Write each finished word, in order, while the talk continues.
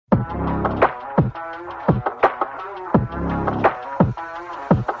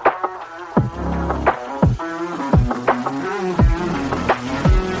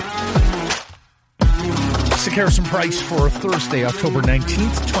Harrison Price for Thursday, October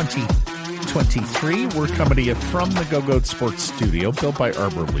 19th, 2023. We're coming to you from the Go-Goat Sports Studio, built by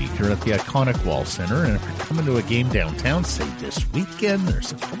Arbor League here at the iconic Wall Center. And if you're coming to a game downtown, say this weekend,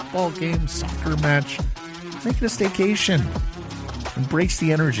 there's a football game, soccer match, make it a staycation. Embrace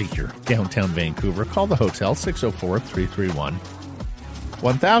the energy here, downtown Vancouver. Call the hotel,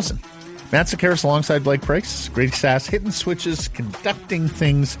 604-331-1000. Matt Sekeres alongside Blake Price. Grady Sass hitting switches, conducting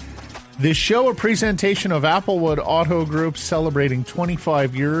things. This show, a presentation of Applewood Auto Group celebrating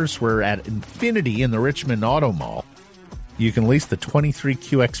 25 years. We're at Infinity in the Richmond Auto Mall. You can lease the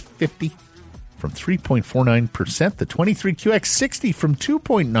 23QX50 from 3.49%, the 23QX60 from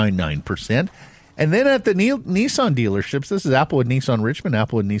 2.99%. And then at the Nissan dealerships, this is Applewood Nissan Richmond,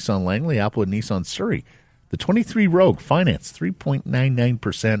 Applewood Nissan Langley, Applewood Nissan Surrey. The 23 Rogue, finance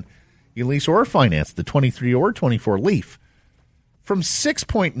 3.99%. You lease or finance the 23 or 24 Leaf from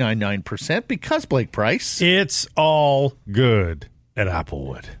 6.99% because, Blake Price, it's all good at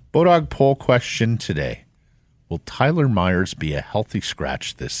Applewood. Bodog poll question today. Will Tyler Myers be a healthy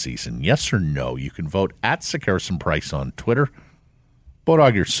scratch this season? Yes or no? You can vote at Sekeres and Price on Twitter.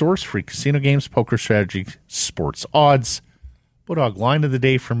 Bodog, your source, free casino games, poker strategy, sports odds. Bodog line of the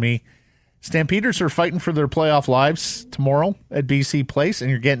day for me. Stampeders are fighting for their playoff lives tomorrow at BC Place, and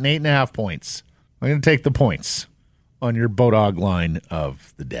you're getting 8.5 points. I'm going to take the points on your Bodog line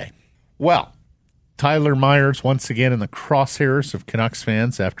of the day. Well, Tyler Myers once again in the crosshairs of Canucks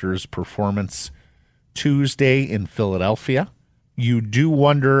fans after his performance Tuesday in Philadelphia. You do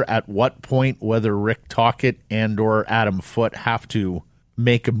wonder at what point whether Rick Tocchet and or Adam Foote have to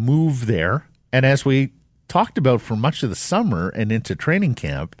make a move there. And as we talked about for much of the summer and into training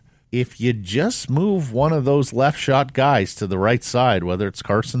camp, if you just move one of those left shot guys to the right side, whether it's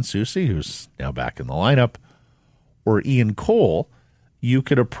Carson Soucy, who's now back in the lineup, or Ian Cole, you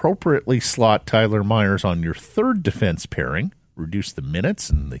could appropriately slot Tyler Myers on your third defense pairing, reduce the minutes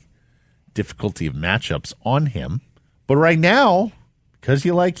and the difficulty of matchups on him. But right now, because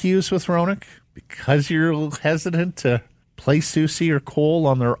you like Hughes with Roenick, because you're hesitant to play Soucy or Cole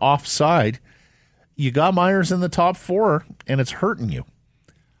on their offside, you got Myers in the top four, and it's hurting you.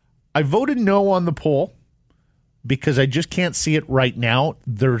 I voted no on the poll because I just can't see it right now.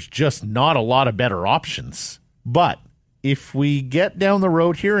 There's just not a lot of better options. But if we get down the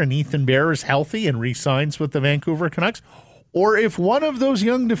road here and Ethan Bear is healthy and re-signs with the Vancouver Canucks, or if one of those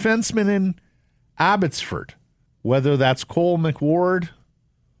young defensemen in Abbotsford, whether that's Cole McWard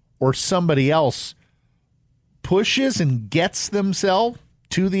or somebody else, pushes and gets themselves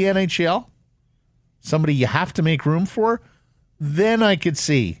to the NHL, somebody you have to make room for, then I could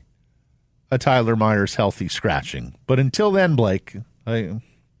see a Tyler Myers healthy scratching. But until then, Blake,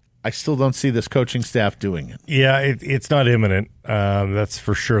 I still don't see this coaching staff doing it. Yeah, it's not imminent. That's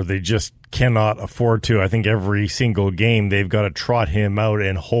for sure. They just cannot afford to. I think every single game they've got to trot him out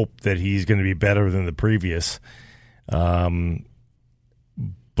and hope that he's going to be better than the previous. But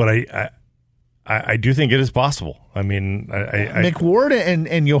I do think it is possible. I mean, McWard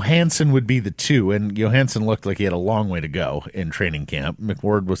and Johansson would be the two, and Johansson looked like he had a long way to go in training camp.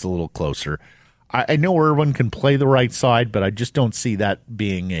 McWard was a little closer. I know Irwin can play the right side, but I just don't see that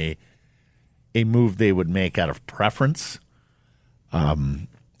being a move they would make out of preference.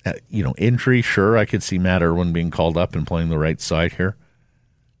 Injury, sure, I could see Matt Irwin being called up and playing the right side here.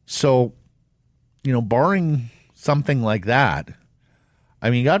 So, barring something like that, I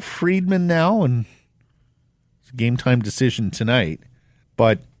mean, you got Friedman now, and it's a game-time decision tonight,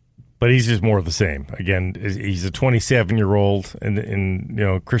 but he's just more of the same. Again, he's a 27-year-old,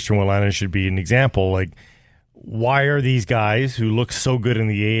 and Christian Wolanin should be an example. Like, why are these guys who look so good in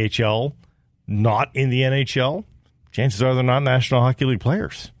the AHL not in the NHL? Chances are they're not National Hockey League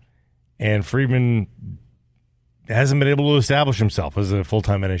players. And Friedman hasn't been able to establish himself as a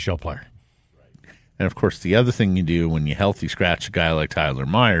full-time NHL player. And, of course, the other thing you do when you healthy scratch a guy like Tyler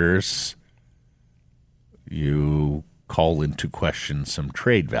Myers, you call into question some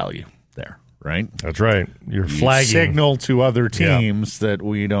trade value there, right? That's right. You flagging. Signal to other teams that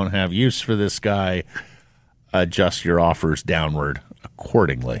we don't have use for this guy. Adjust your offers downward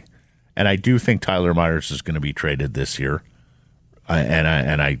accordingly. And I do think Tyler Myers is going to be traded this year.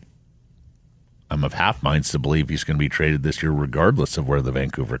 I'm of half minds to believe he's going to be traded this year regardless of where the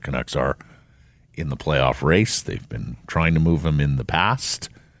Vancouver Canucks are in the playoff race. They've been trying to move him in the past.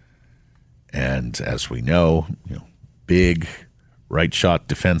 And as we know, big right shot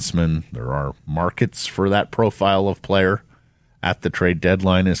defenseman. There are markets for that profile of player at the trade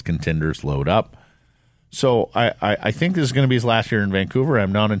deadline as contenders load up. So I think this is going to be his last year in Vancouver.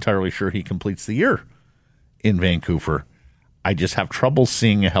 I'm not entirely sure he completes the year in Vancouver. I just have trouble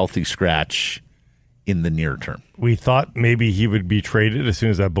seeing a healthy scratch in the near term. We thought maybe he would be traded as soon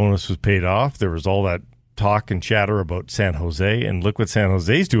as that bonus was paid off. There was all that talk and chatter about San Jose, and look what San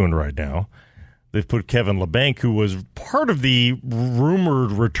Jose's doing right now. They've put Kevin Labanc, who was part of the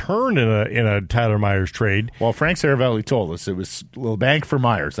rumored return in a Tyler Myers trade. Well, Frank Saravelli told us it was Labanc for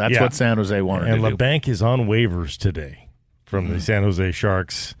Myers. That's what San Jose wanted to do. And Labanc is on waivers today from the San Jose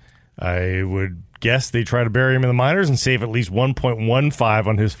Sharks. I would guess they try to bury him in the minors and save at least 1.15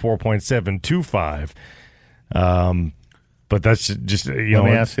 on his 4.725. But that's just, Let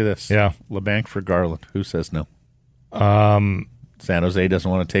me ask you this. Yeah. Labanc for Garland. Who says no? San Jose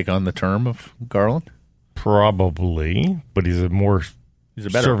doesn't want to take on the term of Garland? Probably, but he's a better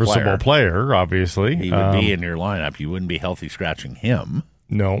serviceable player, obviously. He would be in your lineup. You wouldn't be healthy scratching him.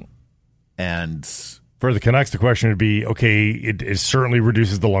 No. And for the Canucks, the question would be, okay, it certainly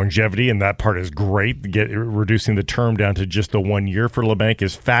reduces the longevity, and that part is great. Reducing the term down to just the 1 year for Labanc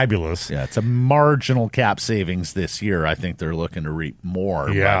is fabulous. Yeah, it's a marginal cap savings this year. I think they're looking to reap more.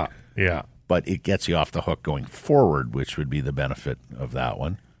 Yeah. But it gets you off the hook going forward, which would be the benefit of that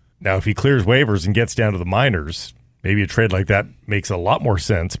one. Now, if he clears waivers and gets down to the minors, maybe a trade like that makes a lot more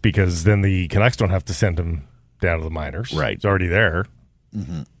sense because then the Canucks don't have to send him down to the minors. Right. It's already there.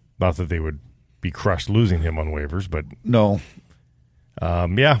 Mm-hmm. Not that they would be crushed losing him on waivers, but... No.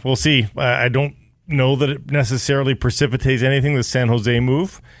 We'll see. I don't know that it necessarily precipitates anything, the San Jose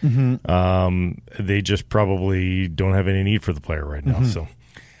move. Mm-hmm. They just probably don't have any need for the player right now, so...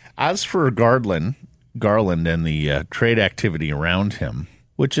 As for Garland and the trade activity around him,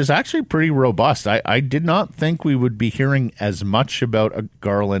 which is actually pretty robust, I did not think we would be hearing as much about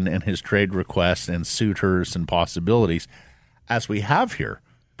Garland and his trade requests and suitors and possibilities as we have here.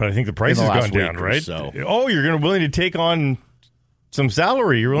 But I think the price has gone down, right? So. Oh, you're willing to take on some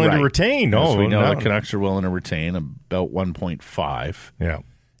salary. You're willing to retain. Yes, we know the Canucks are willing to retain about 1.5. Yeah.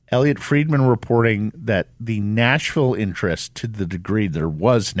 Elliot Friedman reporting that the Nashville interest, to the degree there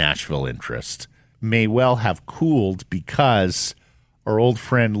was Nashville interest, may well have cooled because our old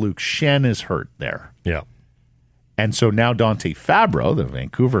friend Luke Schenn is hurt there. Yeah. And so now Dante Fabro, the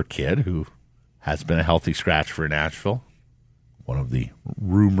Vancouver kid, who has been a healthy scratch for Nashville, one of the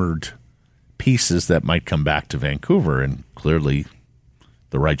rumored pieces that might come back to Vancouver, and clearly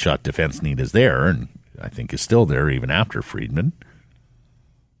the right shot defense need is there, and I think is still there even after Friedman.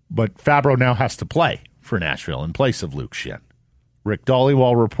 But Fabro now has to play for Nashville in place of Luke Schenn. Rick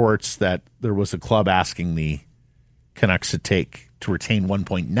Dhaliwal reports that there was a club asking the Canucks to retain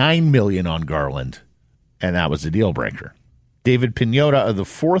 $1.9 million on Garland, and that was a deal breaker. David Pagnotta of the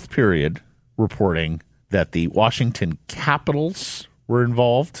Fourth Period reporting that the Washington Capitals were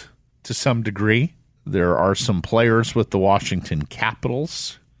involved to some degree. There are some players with the Washington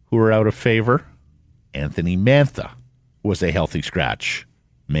Capitals who are out of favor. Anthony Mantha was a healthy scratch,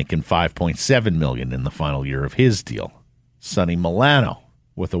 making $5.7 million in the final year of his deal. Sonny Milano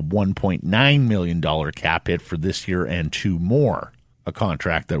with a $1.9 million cap hit for this year and two more, a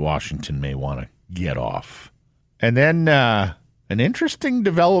contract that Washington may want to get off. And then an interesting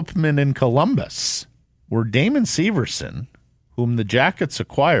development in Columbus, where Damon Severson, whom the Jackets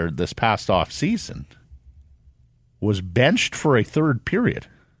acquired this past offseason, was benched for a third period.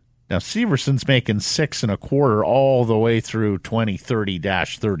 Now, Severson's making $6.25 all the way through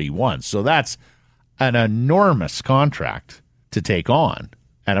 2030-31. So that's an enormous contract to take on.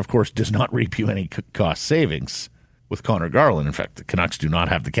 And, of course, does not reap you any cost savings with Connor Garland. In fact, the Canucks do not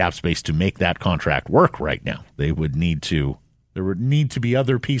have the cap space to make that contract work right now. There would need to be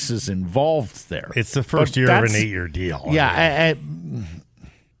other pieces involved there. It's the first year of an 8-year deal. Yeah.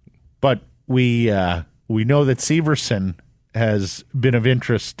 But we know that Severson has been of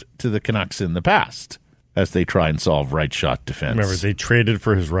interest to the Canucks in the past as they try and solve right shot defense. Remember, they traded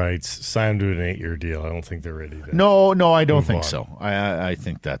for his rights, signed to an 8-year deal. I don't think they're ready to. No, I don't think so. I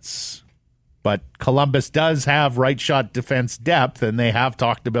think that's. But Columbus does have right shot defense depth, and they have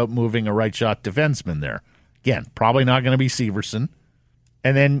talked about moving a right shot defenseman there. Again, probably not going to be Severson.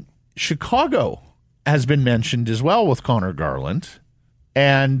 And then Chicago has been mentioned as well with Connor Garland.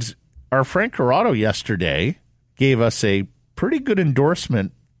 And our Frank Corrado yesterday gave us a pretty good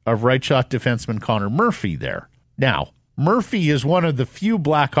endorsement of right shot defenseman Connor Murphy there. Now, Murphy is one of the few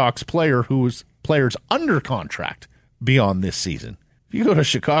Blackhawks players under contract beyond this season. If you go to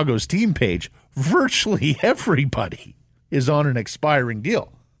Chicago's team page, virtually everybody is on an expiring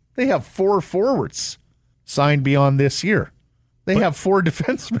deal. They have 4 forwards signed beyond this year. They have 4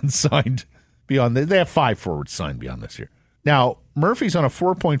 defensemen signed beyond. They have 5 forwards signed beyond this year. Now, Murphy's on a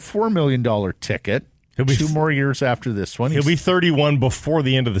 $4.4 million ticket. 2 more years after this one. He'll be 31 before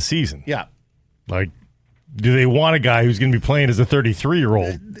the end of the season. Yeah. Like, Do they want a guy who's going to be playing as a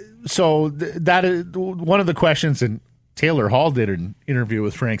 33-year-old? So that is one of the questions, and Taylor Hall did an interview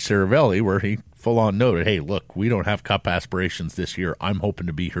with Frank Saravelli where he full-on noted, hey, look, we don't have cup aspirations this year. I'm hoping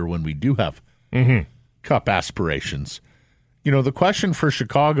to be here when we do have cup aspirations. The question for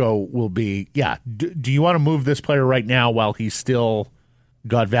Chicago will be, do you want to move this player right now while he's still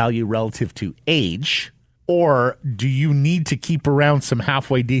got value relative to age? Or do you need to keep around some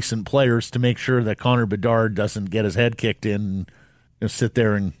halfway decent players to make sure that Connor Bedard doesn't get his head kicked in and sit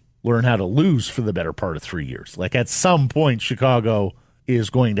there and learn how to lose for the better part of 3 years? Like, at some point, Chicago is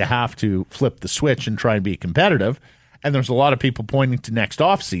going to have to flip the switch and try and be competitive. And there's a lot of people pointing to next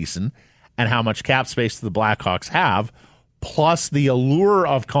offseason and how much cap space the Blackhawks have, plus the allure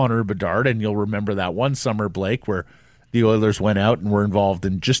of Connor Bedard. And you'll remember that one summer, Blake, where the Oilers went out and were involved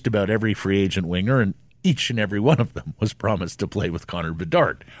in just about every free agent winger, and each and every one of them was promised to play with Connor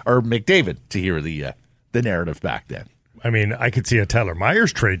Bedard or McDavid, to hear the narrative back then. I mean, I could see a Tyler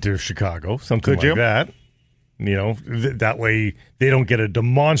Myers trade to Chicago, something like that. That way they don't get a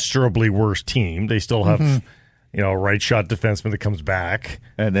demonstrably worse team. They still have, a right shot defenseman that comes back.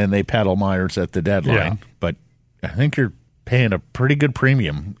 And then they peddle Myers at the deadline. Yeah. But I think you're paying a pretty good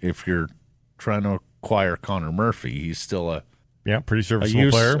premium if you're trying to acquire Connor Murphy. He's still a pretty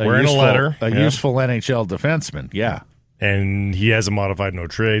serviceable player. Wearing a letter. Useful NHL defenseman, yeah. And he has a modified no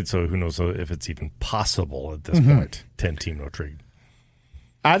trade, so who knows if it's even possible at this point. 10-team no trade.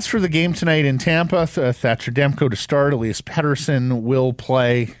 As for the game tonight in Tampa, Thatcher Demko to start. Elias Pettersson will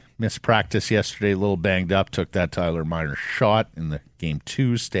play. Missed practice yesterday, a little banged up. Took that Tyler Myers shot in the game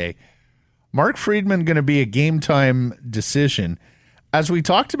Tuesday. Mark Friedman going to be a game-time decision. As we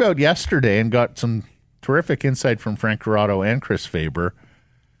talked about yesterday and got some terrific insight from Frank Corrado and Chris Faber,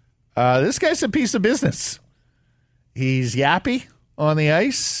 this guy's a piece of business. He's yappy on the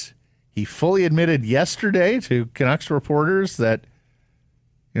ice. He fully admitted yesterday to Canucks reporters that,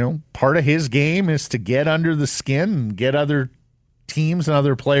 part of his game is to get under the skin and get other teams and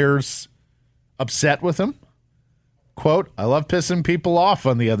other players upset with him. Quote, I love pissing people off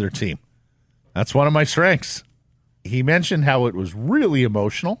on the other team. That's one of my strengths. He mentioned how it was really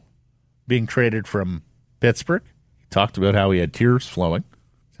emotional being traded from Pittsburgh. He talked about how he had tears flowing.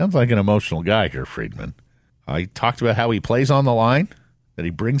 Sounds like an emotional guy here, Friedman. He talked about how he plays on the line, that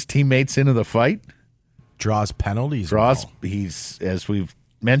he brings teammates into the fight. Draws penalties. He's, as we've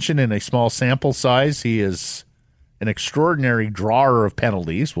mentioned, in a small sample size, he is an extraordinary drawer of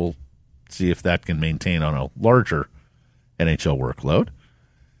penalties. We'll see if that can maintain on a larger NHL workload.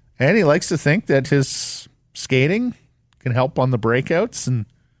 And he likes to think that his skating can help on the breakouts and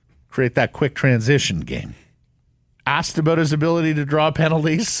create that quick transition game. Asked about his ability to draw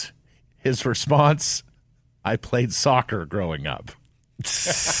penalties, his response, I played soccer growing up.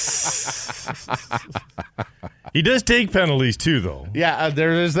 He does take penalties too, though. Yeah,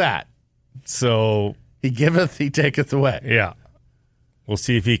 there is that. So he giveth, he taketh away. Yeah. We'll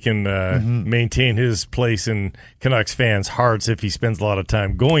see if he can maintain his place in Canucks fans' hearts if he spends a lot of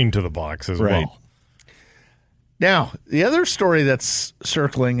time going to the box as well. Now, the other story that's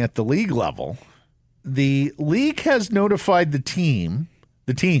circling at the league level, the league has notified the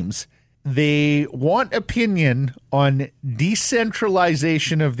teams, they want opinion on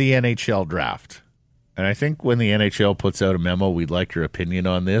decentralization of the NHL draft. And I think when the NHL puts out a memo, we'd like your opinion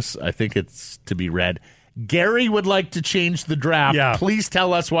on this. I think it's to be read, Gary would like to change the draft. Yeah. Please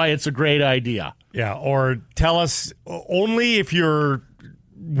tell us why it's a great idea. Yeah, or tell us only if you're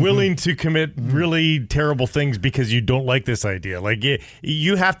willing to commit really terrible things because you don't like this idea. Like,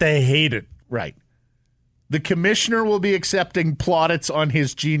 you have to hate it. Right. The commissioner will be accepting plaudits on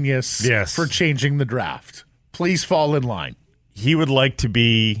his genius for changing the draft. Please fall in line. He would like to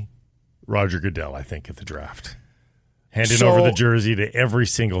be Roger Goodell, I think, at the draft. Handing over the jersey to every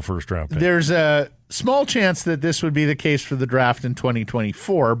single first-round pick. There's a small chance that this would be the case for the draft in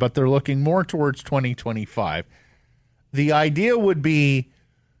 2024, but they're looking more towards 2025. The idea would be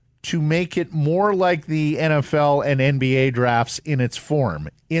to make it more like the NFL and NBA drafts in its form,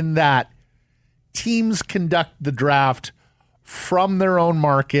 in that teams conduct the draft from their own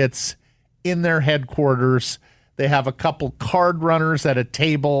markets, in their headquarters. They have a couple card runners at a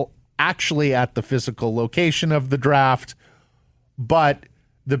table actually at the physical location of the draft, but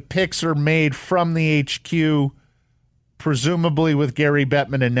the picks are made from the HQ, presumably with Gary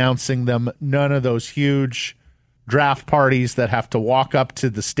Bettman announcing them. None of those huge draft parties that have to walk up to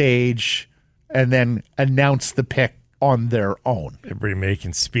the stage and then announce the pick on their own. Everybody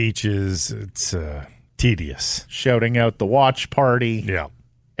making speeches. It's tedious. Shouting out the watch party. Yeah.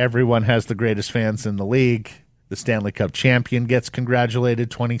 Everyone has the greatest fans in the league. The Stanley Cup champion gets congratulated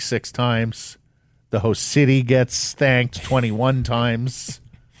 26 times. The host city gets thanked 21 times.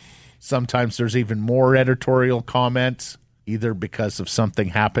 Sometimes there's even more editorial comment, either because of something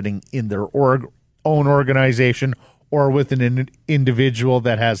happening in their own organization or with an individual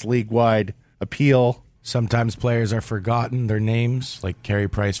that has league-wide appeal. Sometimes players are forgotten, their names, like Carey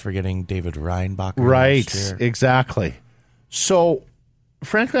Price forgetting David Reinbacher. Right, exactly. So,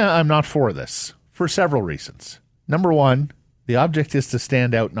 frankly, I'm not for this for several reasons. Number one, the object is to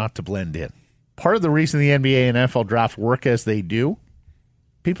stand out, not to blend in. Part of the reason the NBA and NFL draft work as they do,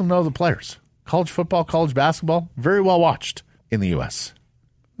 people know the players. College football, college basketball, very well watched in the U.S.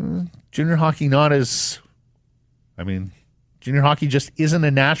 Junior hockey not as... junior hockey just isn't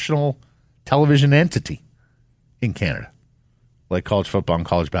a national television entity in Canada like college football and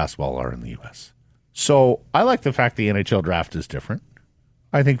college basketball are in the U.S. So I like the fact the NHL draft is different.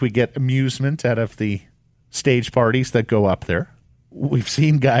 I think we get amusement out of the stage parties that go up there. We've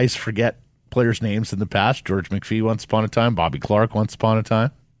seen guys forget players' names in the past. George McPhee once upon a time, Bobby Clark once upon a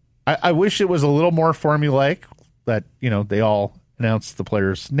time. I wish it was a little more formulaic that, they all announce the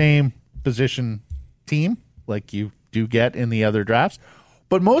player's name, position, team, like you do get in the other drafts.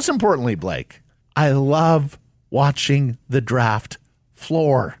 But most importantly, Blake, I love watching the draft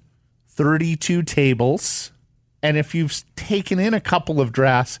floor. 32 tables. And if you've taken in a couple of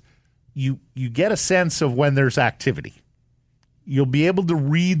drafts, you get a sense of when there's activity. You'll be able to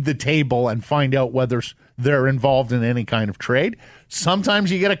read the table and find out whether they're involved in any kind of trade.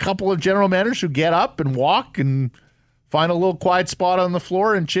 Sometimes you get a couple of general managers who get up and walk and find a little quiet spot on the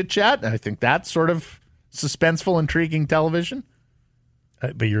floor and chit-chat. And I think that's sort of suspenseful, intriguing television.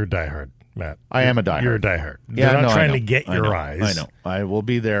 But you're a diehard, Matt. I am a diehard. You're a diehard. Yeah, They're not trying to get your eyes. I know. I will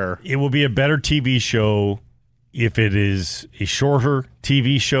be there. It will be a better TV show if it is a shorter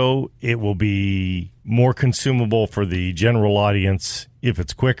TV show. It will be more consumable for the general audience if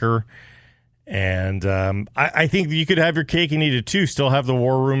it's quicker. And I think you could have your cake and eat it too. Still have the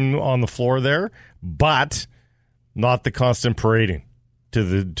war room on the floor there, but not the constant parading to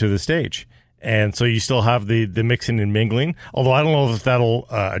the stage. And so you still have the mixing and mingling. Although I don't know if that'll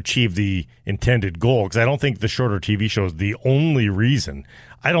achieve the intended goal, because I don't think the shorter TV show is the only reason.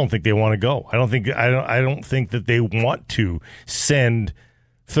 I don't think they want to go. I don't think that they want to send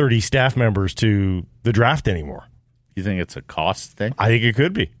 30 staff members to the draft anymore. You think it's a cost thing? I think it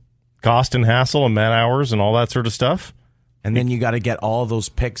could be. Cost and hassle and man hours and all that sort of stuff. And then you got to get all those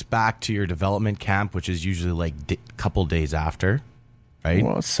picks back to your development camp, which is usually like a couple days after, right?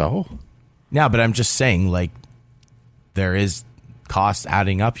 Well, so? Yeah, but I'm just saying, like, there is costs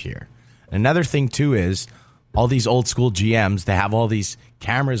adding up here. Another thing, too, is all these old school GMs, they have all these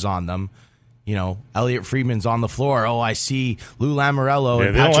cameras on them. Elliot Friedman's on the floor. Oh, I see Lou Lamoriello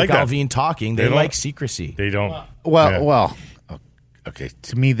and Patrick Alvin talking. They like secrecy. They don't. Well, okay.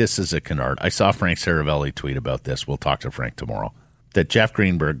 To me, this is a canard. I saw Frank Saravelli tweet about this. We'll talk to Frank tomorrow. That Jeff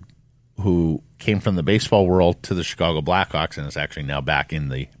Greenberg, who came from the baseball world to the Chicago Blackhawks and is actually now back in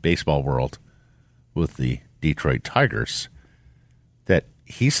the baseball world with the Detroit Tigers, that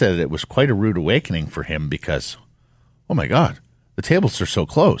he said it was quite a rude awakening for him because, oh my God, the tables are so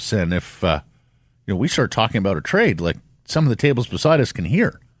close. And if we start talking about a trade, like some of the tables beside us can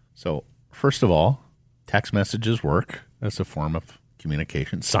hear. So first of all, text messages work as a form of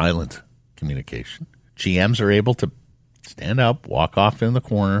communication, silent communication. GMs are able to stand up, walk off in the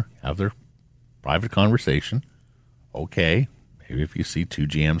corner, have their private conversation. Okay, maybe if you see two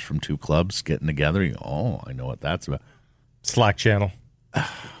GMs from two clubs getting together, you go, oh, I know what that's about. Slack channel.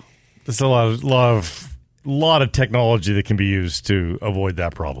 There's a lot of technology that can be used to avoid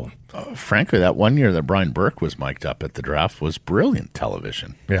that problem. Frankly, that one year that Brian Burke was mic'd up at the draft was brilliant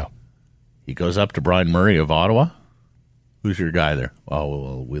television. Yeah. He goes up to Brian Murray of Ottawa. Who's your guy there? Oh,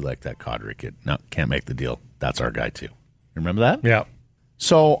 well, we like that Kadri kid. No, can't make the deal. That's our guy, too. Remember that? Yeah.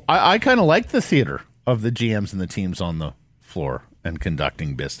 So I kind of like the theater of the GMs and the teams on the floor and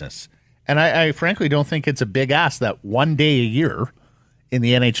conducting business. And I frankly don't think it's a big ask that one day a year in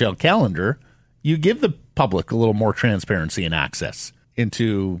the NHL calendar, you give the public a little more transparency and access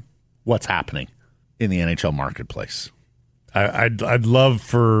into what's happening in the NHL marketplace. I'd love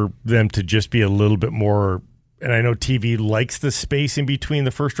for them to just be a little bit more, and I know TV likes the space in between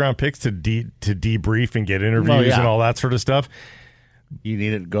the first round picks to debrief and get interviews and all that sort of stuff. You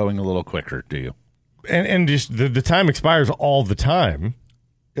need it going a little quicker, do you? And just the time expires all the time,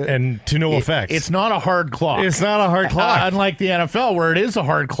 and to no effect. It's not a hard clock. It's not a hard clock. Unlike the NFL, where it is a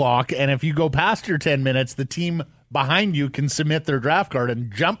hard clock, and if you go past your 10 minutes, the team behind you can submit their draft card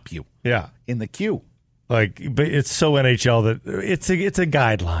and jump you in the queue. Like, but it's so NHL that it's a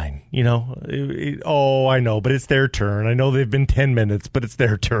guideline, you know. I know, but it's their turn. I know they've been 10 minutes, but it's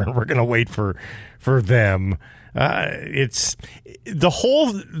their turn. We're gonna wait for them. It's the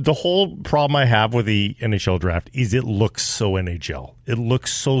whole problem I have with the NHL draft is it looks so NHL. It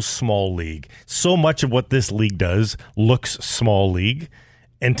looks so small league. So much of what this league does looks small league,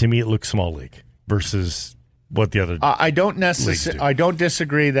 and to me, it looks small league versus what the other. I don't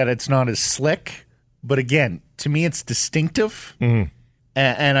disagree that it's not as slick. But again, to me, it's distinctive, and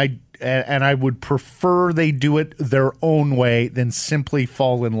I would prefer they do it their own way than simply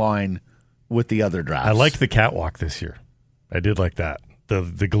fall in line with the other drafts. I like the catwalk this year. I did like that.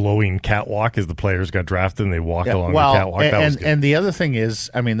 The glowing catwalk as the players got drafted and they walked along the catwalk. That was good. And the other thing is,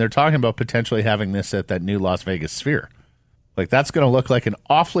 I mean, they're talking about potentially having this at that new Las Vegas Sphere. Like, that's going to look like an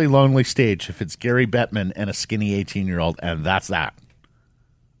awfully lonely stage if it's Gary Bettman and a skinny 18-year-old, and that's that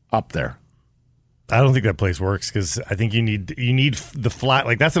up there. I don't think that place works because I think you need the flat,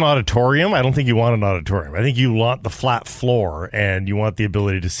 like that's an auditorium. I don't think you want an auditorium. I think you want the flat floor and you want the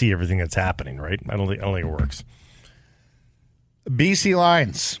ability to see everything that's happening, right? I don't think it works. BC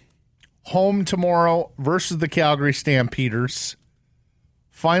Lions home tomorrow versus the Calgary Stampeders.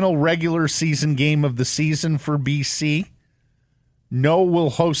 Final regular season game of the season for BC. No, we'll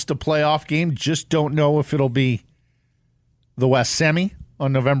host a playoff game. Just don't know if it'll be the West Semi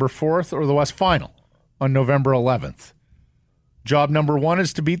on November 4th or the West Final on November 11th. Job number one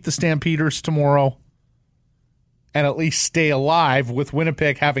is to beat the Stampeders tomorrow and at least stay alive, with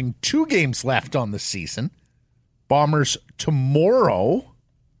Winnipeg having 2 games left on the season. Bombers tomorrow,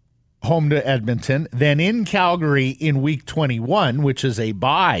 home to Edmonton, then in Calgary in week 21, which is a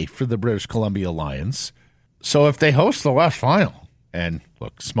bye for the British Columbia Lions. So if they host the West Final, and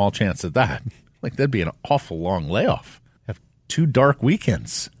look, small chance of that, like that'd be an awful long layoff. Have 2 dark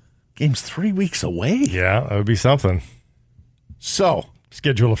weekends. Game's 3 weeks away. Yeah, that would be something. So,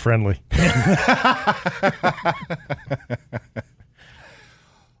 schedule a friendly.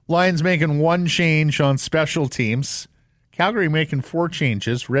 Lions making 1 change on special teams. Calgary making 4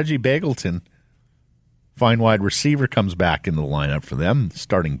 changes. Reggie Bagleton, fine wide receiver, comes back into the lineup for them.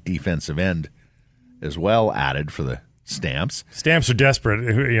 Starting defensive end as well added for the Stamps. Stamps are desperate.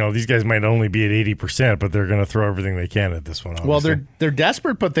 You know, these guys might only be at 80%, but they're going to throw everything they can at this one. Obviously. Well, they're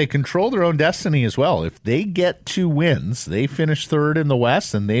desperate, but they control their own destiny as well. If they get 2 wins, they finish 3rd in the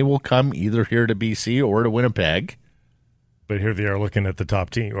West, and they will come either here to BC or to Winnipeg. But here they are looking at the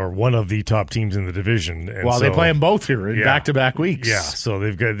top team, or one of the top teams in the division. And they play them both here in back-to-back weeks. Yeah, so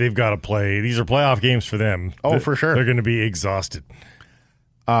they've got to play. These are playoff games for them. Oh, for sure. They're going to be exhausted.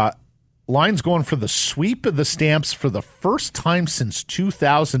 Lions going for the sweep of the Stamps for the first time since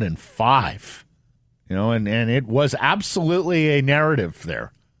 2005. You know, and it was absolutely a narrative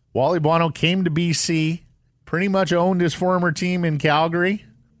there. Wally Buono came to BC, pretty much owned his former team in Calgary,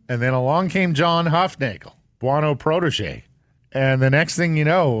 and then along came John Hufnagel, Buono protege. And the next thing you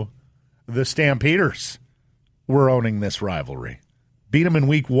know, the Stampeders were owning this rivalry. Beat them in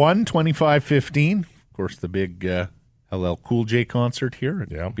week 1, 25-15. Of course, the big LL Cool J concert here at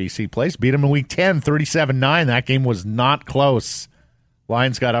BC Place. Beat them in week 10, 37-9. That game was not close.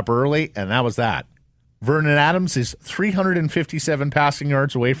 Lions got up early, and that was that. Vernon Adams is 357 passing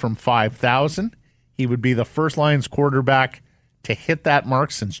yards away from 5,000. He would be the first Lions quarterback to hit that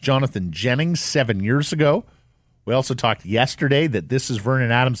mark since Jonathan Jennings 7 years ago. We also talked yesterday that this is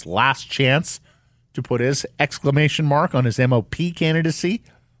Vernon Adams' last chance to put his exclamation mark on his MOP candidacy,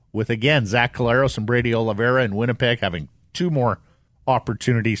 with, again, Zach Collaros and Brady Oliveira in Winnipeg having 2 more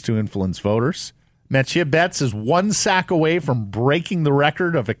opportunities to influence voters. Mathieu Betts is 1 sack away from breaking the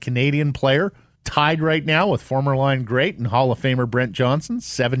record of a Canadian player, tied right now with former line great and Hall of Famer Brent Johnston,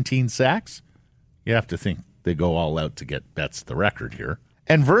 17 sacks. You have to think they go all out to get Betts the record here.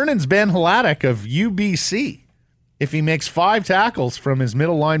 And Vernon's Ben Hladik of UBC. If he makes 5 tackles from his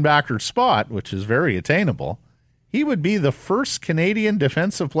middle linebacker spot, which is very attainable, he would be the first Canadian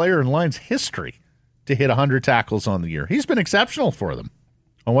defensive player in Lions history to hit 100 tackles on the year. He's been exceptional for them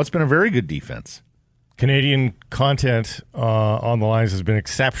on what's been a very good defense. Canadian content on the Lions has been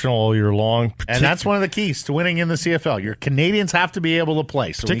exceptional all year long. And that's one of the keys to winning in the CFL. Your Canadians have to be able to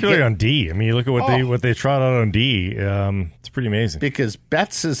play. So particularly on D. I mean, you look at what they trot out on D. It's pretty amazing. Because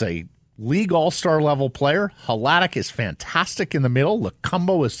Betts is a league all-star level player. Hladik is fantastic in the middle.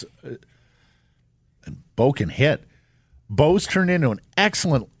 Lacumbo is... Bo can hit. Bo's turned into an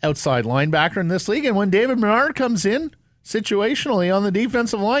excellent outside linebacker in this league. And when David Menard comes in situationally on the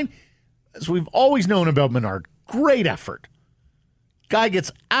defensive line, as we've always known about Menard, great effort. Guy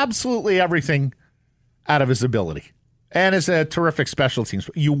gets absolutely everything out of his ability. And is a terrific special teams.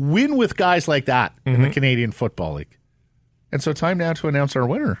 You win with guys like that in the Canadian Football League. And so time now to announce our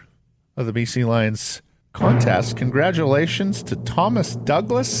winner of the BC Lions contest. Congratulations to Thomas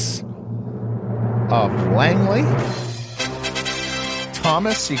Douglas of Langley.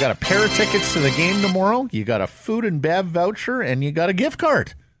 Thomas, you got a pair of tickets to the game tomorrow. You got a food and bev voucher, and you got a gift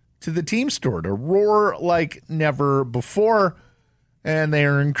card to the team store to roar like never before. And they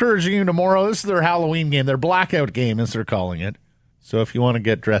are encouraging you tomorrow. This is their Halloween game, their blackout game, as they're calling it. So if you want to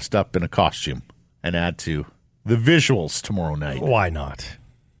get dressed up in a costume and add to the visuals tomorrow night. Why not?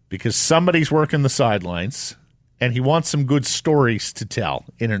 Because somebody's working the sidelines, and he wants some good stories to tell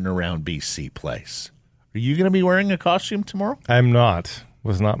in and around BC Place. Are you going to be wearing a costume tomorrow? I'm not.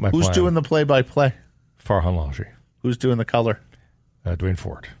 Was not my plan. Who's doing the play-by-play? Farhan Lalji. Who's doing the color? Dwayne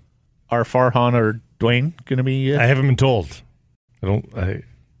Ford. Are Farhan or Dwayne going to be? I haven't been told. I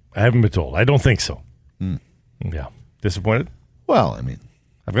haven't been told. I don't think so. Yeah. Disappointed? Well, I mean,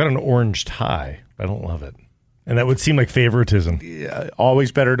 I've got an orange tie. I don't love it. And that would seem like favoritism. Yeah,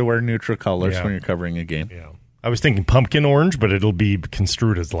 always better to wear neutral colors when you're covering a game. Yeah. I was thinking pumpkin orange, but it'll be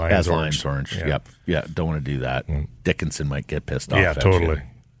construed as Lions orange. Yep. Yeah, don't want to do that. Dickinson might get pissed off. Yeah, totally.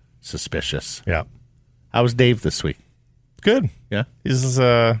 Suspicious. Yeah. How was Dave this week? Good. Yeah. He's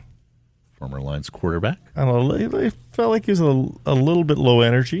former Lions quarterback. I don't know. I felt like he was a little bit low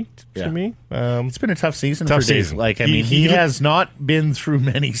energy to me. It's been a tough season for Dave. Like, I mean, he has not been through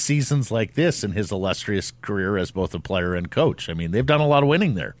many seasons like this in his illustrious career as both a player and coach. I mean, they've done a lot of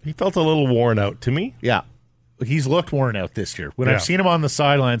winning there. He felt a little worn out to me. Yeah. He's looked worn out this year. When I've seen him on the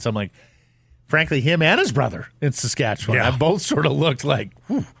sidelines, I'm like, frankly, him and his brother in Saskatchewan have both sort of looked like,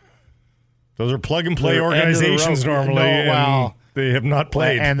 whew. Those are plug-and-play organizations normally. Well, they have not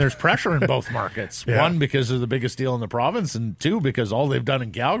played. And there's pressure in both markets. One, because they're the biggest deal in the province, and two, because all they've done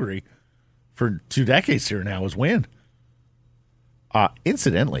in Calgary for 2 decades here now is win.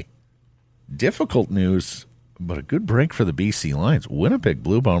 Incidentally, difficult news, but a good break for the BC Lions. Winnipeg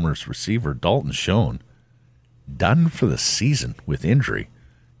Blue Bombers receiver Dalton Schoen done for the season with injury.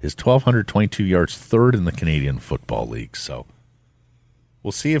 His 1,222 yards, third in the Canadian Football League. So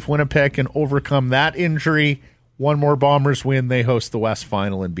we'll see if Winnipeg can overcome that injury. One more Bombers win, they host the West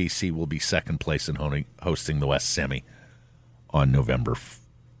Final, and BC will be second place in hosting the West Semi on November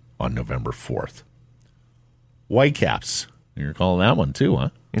 4th. Whitecaps, you're calling that one too, huh?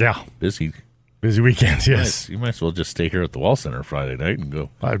 Yeah. Busy weekends, yes. You might as well just stay here at the Wall Center Friday night and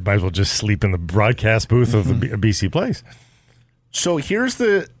go. I might as well just sleep in the broadcast booth of the BC Place. So here's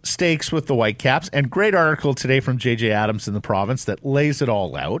the stakes with the Whitecaps, and great article today from J.J. Adams in the Province that lays it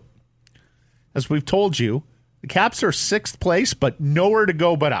all out. As we've told you, the Caps are 6th place, but nowhere to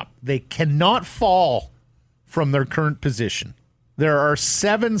go but up. They cannot fall from their current position. There are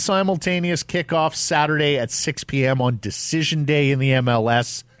 7 simultaneous kickoffs Saturday at 6 p.m. on Decision Day in the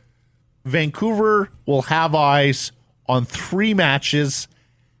MLS. Vancouver will have eyes on 3 matches,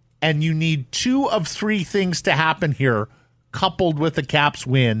 and you need 2 of 3 things to happen here, coupled with the Caps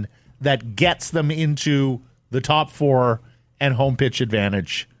win that gets them into the top 4 and home pitch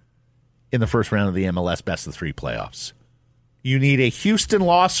advantage in the first round of the MLS Best of 3 playoffs. You need a Houston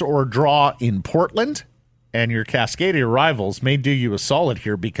loss or draw in Portland, and your Cascadia rivals may do you a solid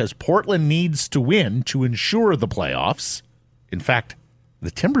here because Portland needs to win to ensure the playoffs. In fact,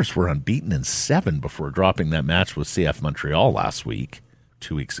 the Timbers were unbeaten in 7 before dropping that match with CF Montreal last week,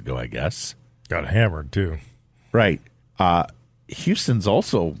 2 weeks ago, I guess. Got hammered, too. Right. Houston's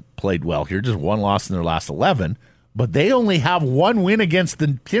also played well here, just 1 loss in their last 11, but they only have 1 win against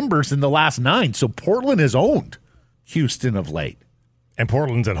the Timbers in the last 9, so Portland has owned Houston of late. And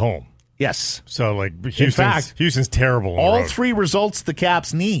Portland's at home. Yes. So, like, Houston's terrible. All 3 results the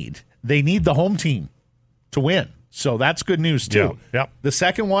Caps need. They need the home team to win. So that's good news, too. Yeah. The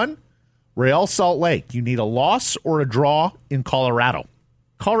second one, Real Salt Lake. You need a loss or a draw in Colorado.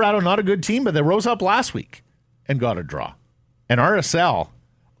 Colorado, not a good team, but they rose up last week and got a draw. And RSL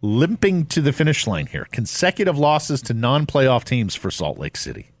limping to the finish line here. Consecutive losses to non-playoff teams for Salt Lake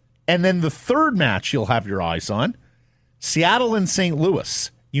City. And then the third match you'll have your eyes on, Seattle and St.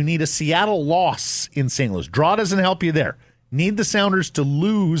 Louis. You need a Seattle loss in St. Louis. Draw doesn't help you there. Need the Sounders to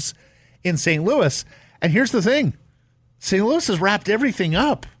lose in St. Louis. And here's the thing. St. Louis has wrapped everything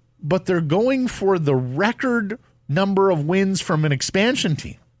up, but they're going for the record number of wins from an expansion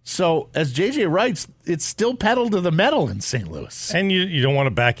team. So, as JJ writes, it's still pedal to the metal in St. Louis. And you don't want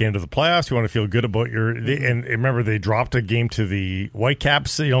to back into the playoffs. You want to feel good about and remember, they dropped a game to the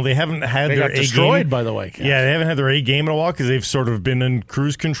Whitecaps. They haven't had their A destroyed game by the Whitecaps. Yeah, they haven't had their A game in a while because they've sort of been in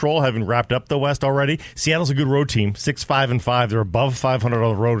cruise control, having wrapped up the West already. Seattle's a good road team, 6-5-5. They're above 500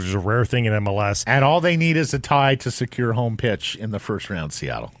 on the road, which is a rare thing in MLS. And all they need is a tie to secure home pitch in the first round,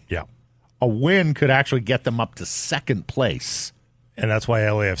 Seattle. Yeah. A win could actually get them up to second place. And that's why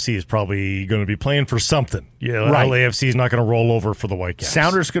LAFC is probably going to be playing for something. Yeah, right. LAFC is not going to roll over for the Whitecaps.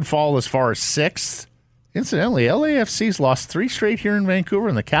 Sounders could fall as far as sixth. Incidentally, LAFC's lost 3 straight here in Vancouver,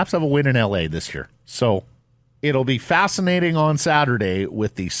 and the Caps have a win in LA this year. So it'll be fascinating on Saturday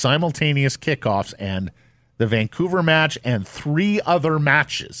with the simultaneous kickoffs and the Vancouver match and 3 other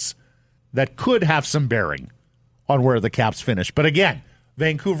matches that could have some bearing on where the Caps finish. But again,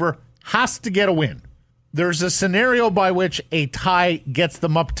 Vancouver has to get a win. There's a scenario by which a tie gets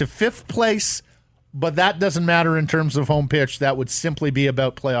them up to 5th place, but that doesn't matter in terms of home pitch. That would simply be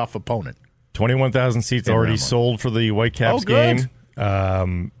about playoff opponent. 21,000 seats already sold for the Whitecaps game.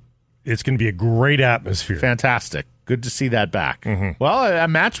 It's going to be a great atmosphere. Fantastic. Good to see that back. Mm-hmm. Well, a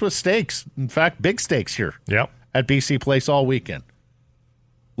match with stakes. In fact, big stakes here at BC Place all weekend.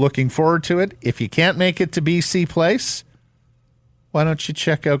 Looking forward to it. If you can't make it to BC Place, why don't you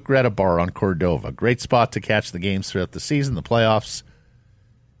check out Greta Bar on Cordova? Great spot to catch the games throughout the season, the playoffs,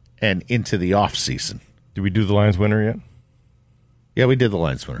 and into the off-season. Did we do the Lions winner yet? Yeah, we did the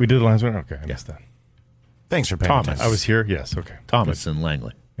Lions winner. We did the Lions winner? Okay, I missed that. Thanks for paying Thomas. attention. I was here? Yes, okay. Thomas and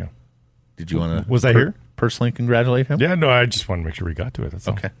Langley. Yeah. Did you want to... Was I here? Personally congratulate him? Yeah, no, I just want to make sure we got to it. That's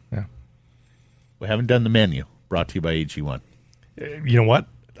okay. All. Yeah. We haven't done the menu. Brought to you by AG1. You know what?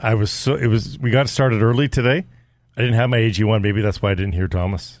 We got started early today. I didn't have my AG1. Maybe that's why I didn't hear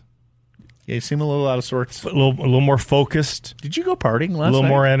Thomas. Yeah, you seem a little out of sorts. A little more focused. Did you go partying last night? A little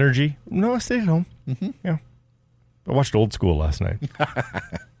more energy. No, I stayed at home. Mm-hmm. Yeah. I watched Old School last night.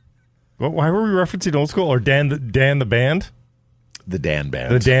 Why were we referencing Old School? Or Dan the band? The Dan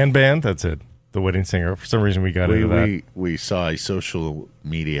Band. The Dan Band, that's it. The wedding singer. For some reason we got into that. We saw a social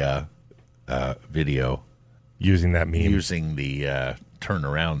media video. Using that meme. Using the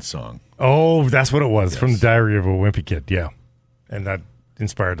Turnaround song. Oh, that's what it was, from the Diary of a Wimpy Kid, yeah. And that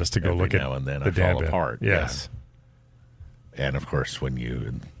inspired us to go look at now and then the I fall apart. Yes. Yeah. And, of course, when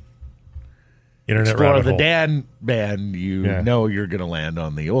you Internet explore the hole. Dan Band, you know you're going to land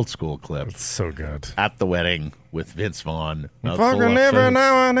on the Old School clip. It's so good. At the wedding with Vince Vaughn. Yeah,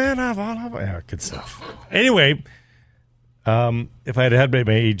 good stuff. Anyway, if I had my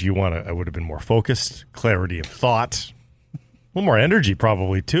AG1, I would have been more focused, clarity of thought, a little more energy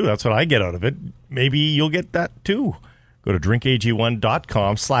probably, too. That's what I get out of it. Maybe you'll get that, too. Go to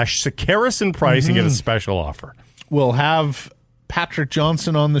drinkag1.com/Sekeres price and get a special offer. We'll have Patrick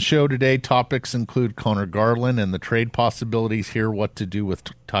Johnston on the show today. Topics include Connor Garland and the trade possibilities here, what to do with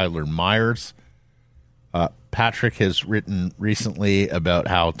Tyler Myers. Patrick has written recently about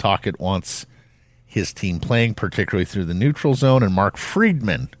how Tocchet wants his team playing, particularly through the neutral zone, and Mark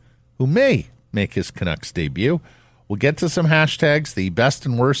Friedman, who may make his Canucks debut. We'll get to some hashtags, the best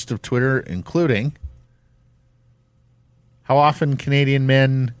and worst of Twitter, including how often Canadian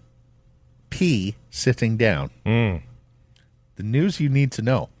men pee sitting down. The news you need to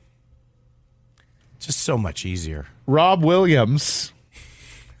know. Just so much easier. Rob Williams.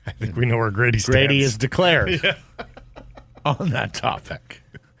 I think we know where Grady stands. Grady is declared on that topic.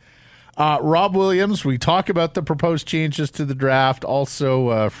 Rob Williams, we talk about the proposed changes to the draft.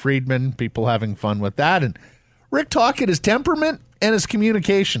 Also, Friedman, people having fun with that. And Rick Tocchet, his temperament and his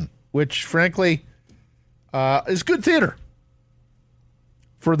communication, which, frankly, is good theater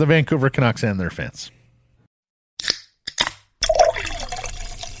for the Vancouver Canucks and their fans.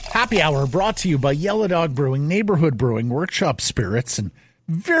 Happy Hour brought to you by Yellow Dog Brewing, Neighborhood Brewing, Workshop Spirits, and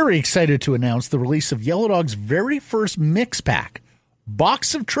very excited to announce the release of Yellow Dog's very first mix pack,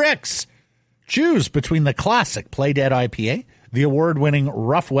 Box of Tricks. Choose between the classic Play Dead IPA, the award-winning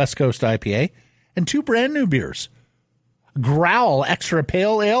Rough West Coast IPA, and 2 brand new beers, Growl Extra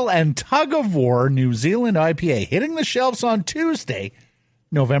Pale Ale and Tug of War New Zealand IPA, hitting the shelves on Tuesday,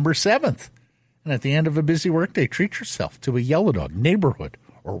 November 7th. And at the end of a busy workday, treat yourself to a Yellow Dog, Neighborhood,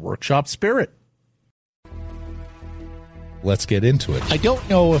 or Workshop Spirit. Let's get into it. I don't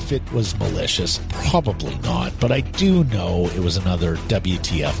know if it was malicious. Probably not. But I do know it was another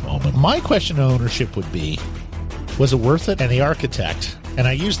WTF moment. My question of ownership would be, was it worth it? And the architect, and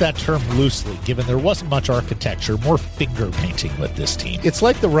I use that term loosely, given there wasn't much architecture, more finger painting with this team. It's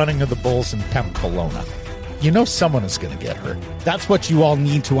like the running of the Bulls in Pamplona. You know someone is going to get hurt. That's what you all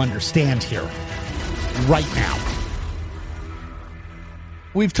need to understand here, right now.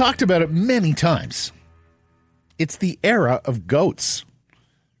 We've talked about it many times. It's the era of GOATs.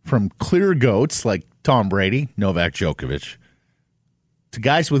 From clear GOATs like Tom Brady, Novak Djokovic, to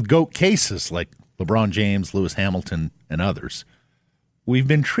guys with GOAT cases like LeBron James, Lewis Hamilton, and others. We've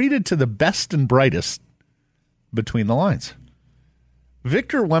been treated to the best and brightest between the lines.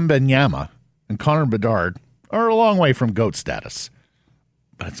 Victor Wembanyama and Connor Bedard are a long way from GOAT status,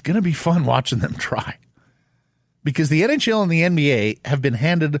 but it's going to be fun watching them try. Because the NHL and the NBA have been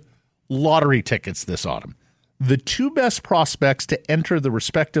handed lottery tickets this autumn. The two best prospects to enter the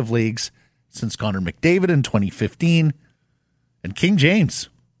respective leagues since Connor McDavid in 2015 and King James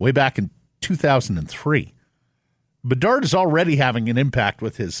way back in 2003. Bedard is already having an impact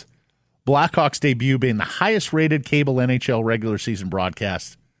with his Blackhawks debut being the highest rated cable NHL regular season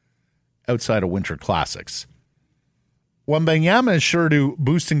broadcast outside of Winter Classics. Wembanyama is sure to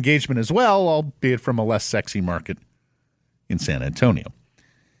boost engagement as well, albeit from a less sexy market in San Antonio.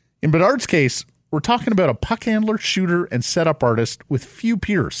 In Bedard's case, we're talking about a puck handler, shooter, and setup artist with few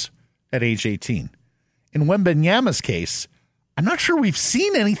peers at age 18. In Wembanyama's case, I'm not sure we've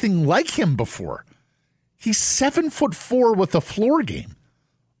seen anything like him before. He's 7'4" with a floor game.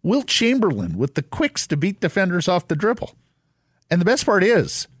 Wilt Chamberlain with the quicks to beat defenders off the dribble. And the best part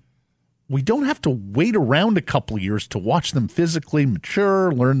is, we don't have to wait around a couple of years to watch them physically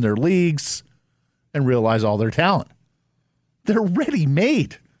mature, learn their leagues, and realize all their talent. They're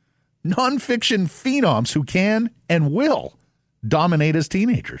ready-made. Nonfiction phenoms who can and will dominate as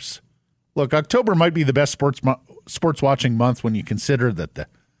teenagers. Look, October might be the best sports watching month when you consider that the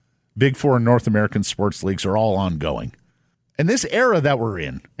Big Four North American sports leagues are all ongoing. And this era that we're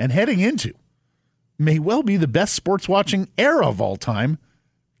in and heading into may well be the best sports watching era of all time,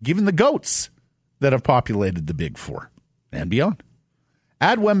 given the GOATs that have populated the Big Four and beyond.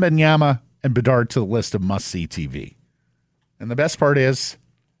 Add Wembanyama and Bedard to the list of must-see TV. And the best part is,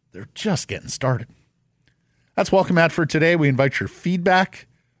 they're just getting started. That's Welcome At for today. We invite your feedback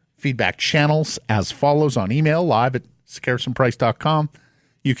channels as follows on email, live at scarsonprice.com.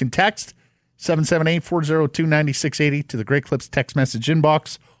 You can text 778-402-9680 to the Great Clips text message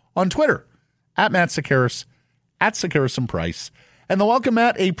inbox, on Twitter, at Matt Sakaris, at Price, and the Welcome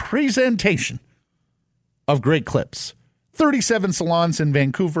At, a presentation of Great Clips. 37 salons in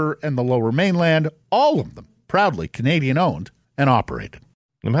Vancouver and the Lower Mainland, all of them proudly Canadian-owned and operated.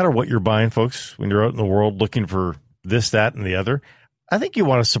 No matter what you're buying, folks, when you're out in the world looking for this, that, and the other, I think you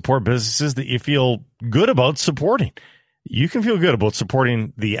want to support businesses that you feel good about supporting. You can feel good about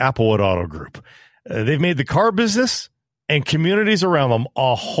supporting the Applewood Auto Group. They've made the car business and communities around them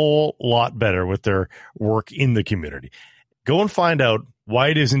a whole lot better with their work in the community. Go and find out why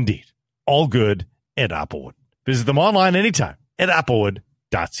it is indeed all good at Applewood. Visit them online anytime at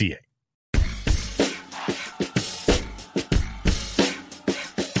applewood.ca.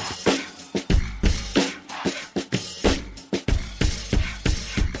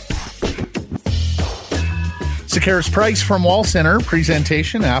 Sakaris Price from Wall Center,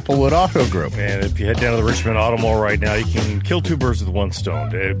 presentation, Applewood Auto Group. And if you head down to the Richmond Auto Mall right now, you can kill two birds with one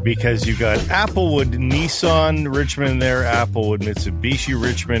stone because you got Applewood Nissan Richmond there, Applewood Mitsubishi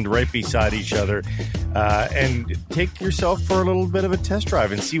Richmond right beside each other. And take yourself for a little bit of a test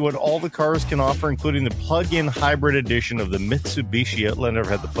drive and see what all the cars can offer, including the plug-in hybrid edition of the Mitsubishi Outlander. I've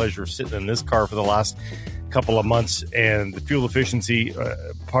had the pleasure of sitting in this car for the last couple of months, and the fuel efficiency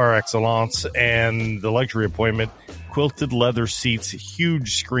par excellence, and the luxury appointment, quilted leather seats,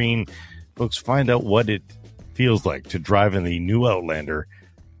 huge screen. Folks, find out what it feels like to drive in the new Outlander.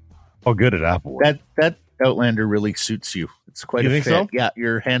 Oh, good at Applewood. That Outlander really suits you. It's quite you a think fit. So? Yeah,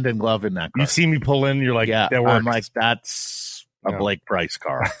 you're hand in glove in that car. You see me pull in, you're like, yeah, that works. I'm like, that's a Blake Price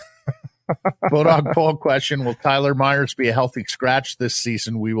car. Bodog poll question: will Tyler Myers be a healthy scratch this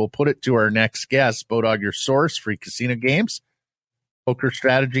season? We will put it to our next guest. Bodog, your source, free casino games, poker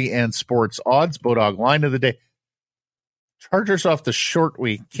strategy, and sports odds. Bodog line of the day: Chargers off the short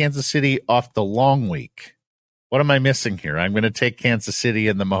week, Kansas City off the long week. What am I missing here? I'm going to take Kansas City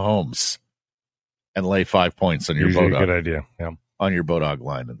and the Mahomes and lay 5 points on your Bodog. Good idea. Yeah. On your Bodog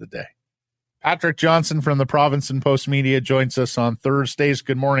line of the day. Patrick Johnston from the Province and Post Media joins us on Thursdays.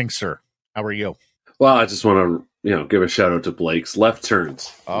 Good morning, sir. How are you? Well, I just want to, give a shout out to Blake's left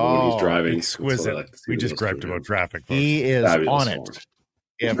turns when he's driving. Exquisite. We just griped about traffic. Folks. He is on it.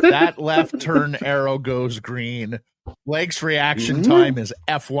 If that left turn arrow goes green, Blake's reaction time is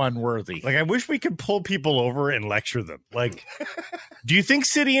F1 worthy. Like, I wish we could pull people over and lecture them. Like, do you think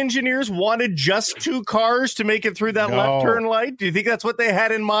city engineers wanted just 2 cars to make it through that left turn light? Do you think that's what they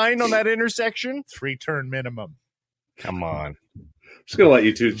had in mind on that intersection? 3 turn minimum. Come on. Just going to let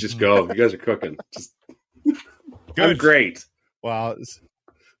you two just go. You guys are cooking. Good. I'm great. Well,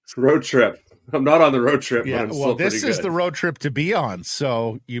 Road trip. I'm not on the road trip. Yeah, but I'm well, still this pretty is good. the road trip to be on,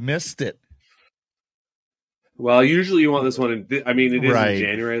 so you missed it. Well, usually you want this one. It is Right. in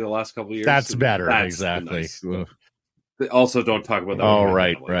January the last couple of years. That's and better, that's exactly. nice. Also, don't talk about that. Oh, with my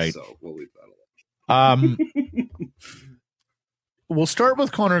right, family, right. So we'll leave that alone. We'll start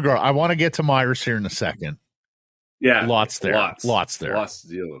with Connor Garland. I want to get to Myers here in a second. Yeah, Lots there. Lots there. Lots to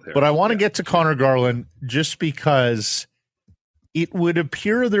deal with here. But I want to get to Connor Garland just because it would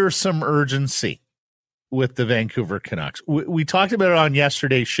appear there's some urgency with the Vancouver Canucks. We talked about it on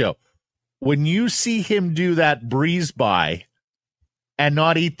yesterday's show. When you see him do that breeze by and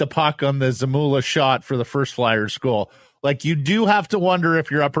not eat the puck on the Zamula shot for the first Flyers goal, like, you do have to wonder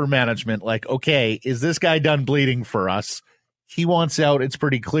if your upper management, like, okay, is this guy done bleeding for us? He wants out. It's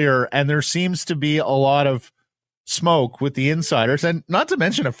pretty clear. And there seems to be a lot of smoke with the insiders, and not to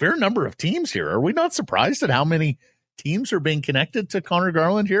mention a fair number of teams here. Are we not surprised at how many teams are being connected to Connor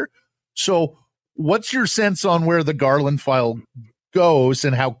Garland here? So what's your sense on where the Garland file goes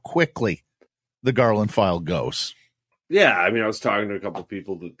and how quickly the Garland file goes? Yeah, I mean, I was talking to a couple of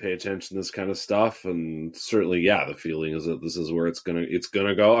people that pay attention to this kind of stuff, and certainly, yeah, the feeling is that this is where it's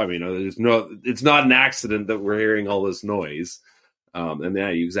gonna go. I mean, it's not an accident that we're hearing all this noise. And yeah,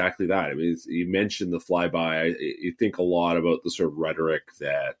 exactly that. I mean, you mentioned the flyby. You think a lot about the sort of rhetoric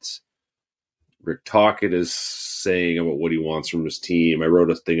that Rick Tocchet is saying about what he wants from his team. I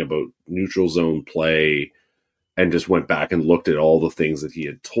wrote a thing about neutral zone play and just went back and looked at all the things that he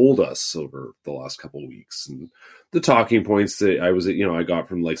had told us over the last couple of weeks, and the talking points that I got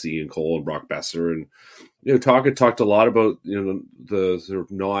from like Ian Cole and Brock Besser, and Tocchet talked a lot about the sort of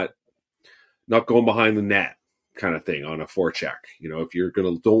not going behind the net kind of thing on a forecheck. If you're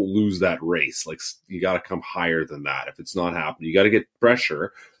don't lose that race, like, you got to come higher than that. If it's not happening, you got to get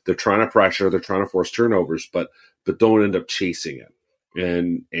pressure. They're trying to pressure, they're trying to force turnovers, but don't end up chasing it.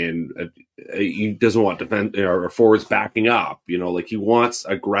 And he doesn't want defense or forwards backing up. Like, he wants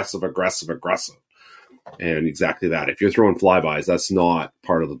aggressive. And exactly that. If you're throwing flybys, that's not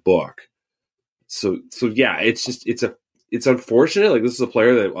part of the book. So yeah, it's unfortunate. Like, this is a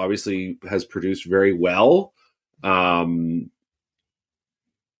player that obviously has produced very well. And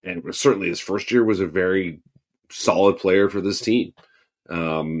certainly his first year was a very solid player for this team.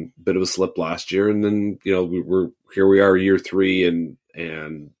 But it was slipped last year, and then we are year 3,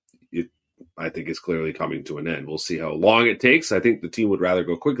 and I think it's clearly coming to an end. We'll see how long it takes. I think the team would rather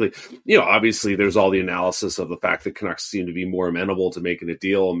go quickly. Obviously there's all the analysis of the fact that Canucks seem to be more amenable to making a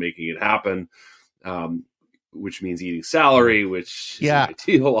deal and making it happen, which means eating salary, which is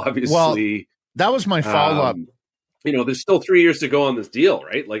ideal, obviously. Well, that was my follow-up. There's still 3 years to go on this deal,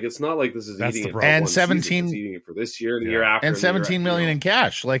 right? Like, it's not like this is eating it for and one 17 season. It's eating it for this year and the year after, and 17 million in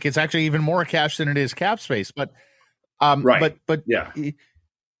cash. Like, it's actually even more cash than it is cap space. But right. But yeah,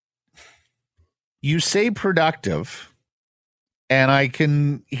 you say productive, and I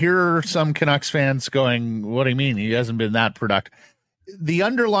can hear some Canucks fans going, "What do you mean? He hasn't been that productive." The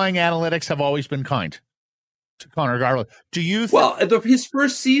underlying analytics have always been kind to Connor Garland. Do you? His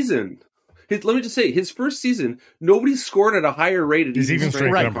first season. Let me just say, his first season, nobody scored at a higher rate. At even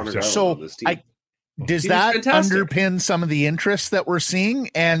straight Connor numbers. Garland So on this team. does that underpin some of the interest that we're seeing?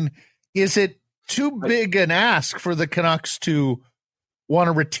 And is it too big an ask for the Canucks to want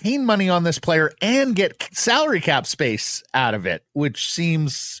to retain money on this player and get salary cap space out of it, which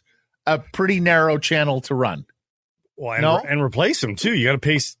seems a pretty narrow channel to run? Well, and replace him too. You got to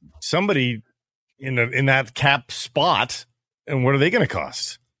pay somebody in that cap spot, and what are they going to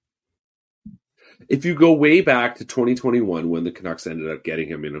cost? If you go way back to 2021, when the Canucks ended up getting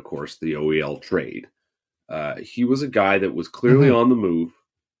him in, of course, the OEL trade, he was a guy that was clearly on the move.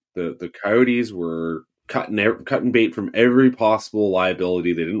 The Coyotes were cutting bait from every possible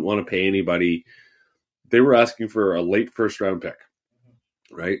liability. They didn't want to pay anybody. They were asking for a late first-round pick,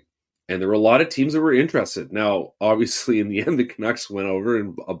 right? And there were a lot of teams that were interested. Now, obviously, in the end, the Canucks went over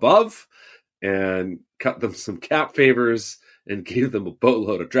and above and cut them some cap favors and gave them a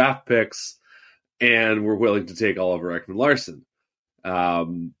boatload of draft picks, and were willing to take Oliver Ekman-Larsson.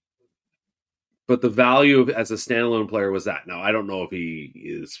 But the value as a standalone player was that. Now, I don't know if he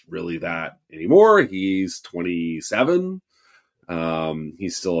is really that anymore. He's 27.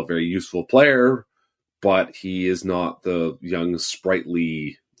 He's still a very useful player, but he is not the young,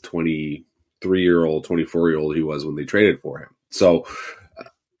 sprightly 23-year-old, 24-year-old he was when they traded for him. So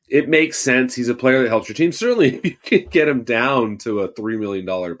it makes sense. He's a player that helps your team. Certainly, if you can get him down to a $3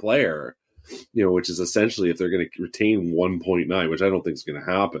 million player, which is essentially if they're going to retain 1.9, which I don't think is going to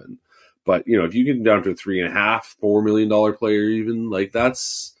happen. But, if you get him down to a $3.5, $4 million player, even, like,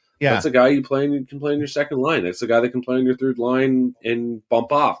 that's Yeah. That's a guy you can play in your second line. That's a guy that can play on your third line and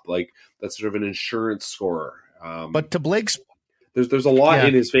bump up. Like, that's sort of an insurance scorer. But to Blake's, there's a lot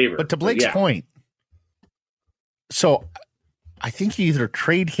in his favor. But to Blake's point, so I think you either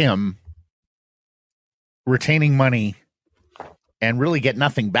trade him, retaining money, and really get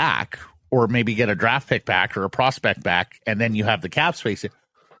nothing back, or maybe get a draft pick back or a prospect back, and then you have the cap space.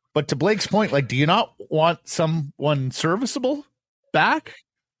 But to Blake's point, like, do you not want someone serviceable back?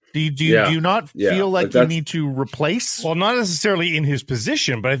 Do you not feel like you need to replace? Well, not necessarily in his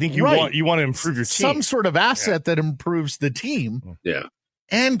position, but I think you want to improve your team. Some sort of asset that improves the team. Yeah.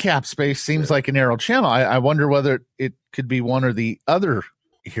 And cap space seems like a narrow channel. I wonder whether it could be one or the other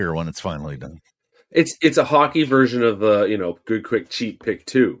here when it's finally done. It's a hockey version of good, quick, cheap pick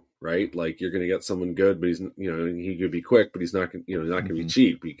 2, right? Like, you're going to get someone good, but he's he could be quick, but he's not going to be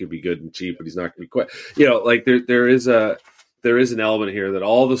cheap. He could be good and cheap, but he's not going to be quick. Like there is an element here that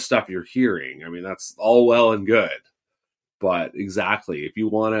all the stuff you're hearing, I mean, that's all well and good, but exactly, if you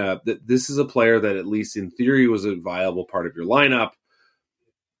want to, this is a player that at least in theory was a viable part of your lineup.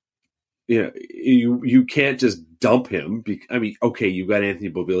 You can't just dump him. I mean, okay, you've got Anthony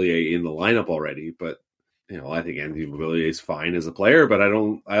Beauvillier in the lineup already, but I think Anthony Beauvillier is fine as a player, but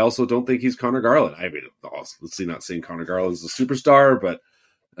I also don't think he's Connor Garland. I mean, obviously not saying Connor Garland is a superstar, but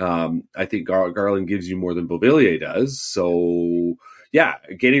I think Garland gives you more than Beauvillier does. So, yeah,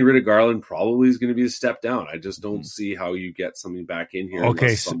 getting rid of Garland probably is going to be a step down. I just don't see how you get something back in here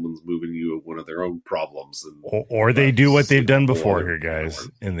unless someone's moving you one of their own problems. Or they do what they've done before here, guys,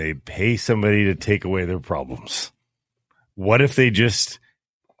 and they pay somebody to take away their problems. What if they just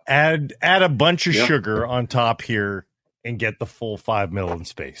add a bunch of sugar on top here and get the full $5 million in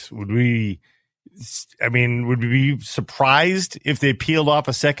space? Would we be surprised if they peeled off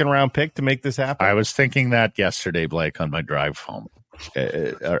a second-round pick to make this happen? I was thinking that yesterday, Blake, on my drive home.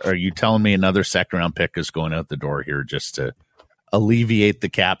 Are you telling me another second-round pick is going out the door here just to alleviate the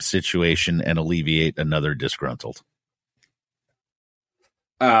cap situation and alleviate another disgruntled?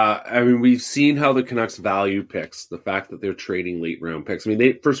 I mean, we've seen how the Canucks value picks, the fact that they're trading late-round picks. I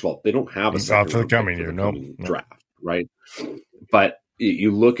mean, first of all, they don't have a second-round pick for the coming draft, right? But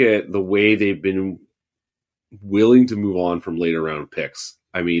you look at the way they've been willing to move on from later round picks.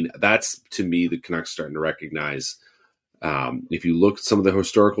 I mean, that's, to me, the Canucks starting to recognize. If you look at some of the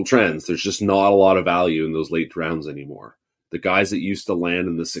historical trends, there's just not a lot of value in those late rounds anymore. The guys that used to land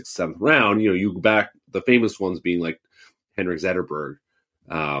in the 6th, 7th round, you go back, the famous ones being like Henrik Zetterberg,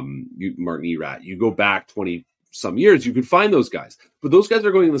 Martin Erat. You go back 20 some years, you could find those guys. But those guys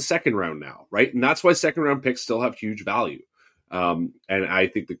are going in the 2nd round now, right? And that's why 2nd round picks still have huge value. And I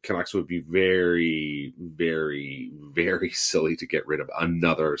think the Canucks would be very, very, very silly to get rid of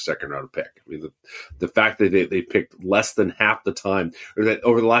another 2nd round pick. I mean, the fact that they picked less than half the time, or that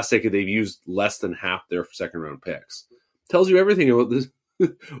over the last decade they've used less than half their 2nd round picks, tells you everything about this.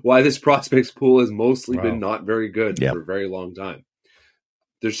 Why this prospects pool has mostly been not very good for a very long time.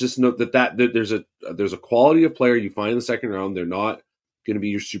 There's just there's a quality of player you find in the 2nd round. They're not going to be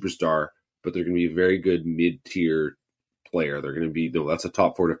your superstar, but they're going to be a very good mid-tier player. They're going to be, that's a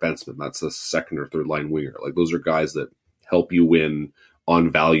top 4 defenseman. That's a 2nd or 3rd line winger. Like, those are guys that help you win on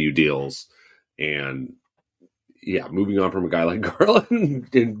value deals. And moving on from a guy like Garland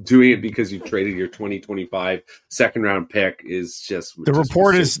and doing it because you traded your 2025 2nd round pick is just the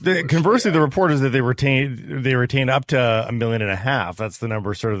report is conversely the report is that they retain up to $1.5 million. That's the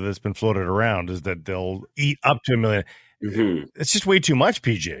number sort of that's been floated around, is that they'll eat up to $1 million. Mm-hmm. It's just way too much,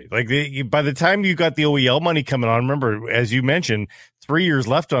 PJ. Like, by the time you got the OEL money coming on, remember, as you mentioned, 3 years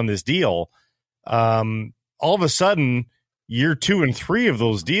left on this deal. All of a sudden, year 2 and 3 of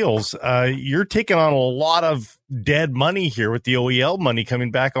those deals, you're taking on a lot of dead money here with the OEL money coming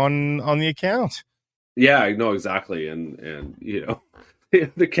back on the account. Yeah, I know exactly, and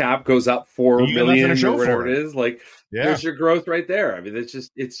the cap goes up $4 million or whatever it is. Like, there's your growth right there. I mean,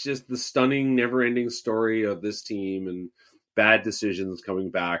 it's just the stunning, never-ending story of this team and bad decisions coming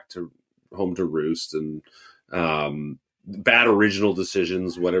back to home to roost, and bad original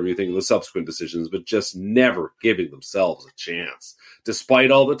decisions, whatever you think of the subsequent decisions, but just never giving themselves a chance, despite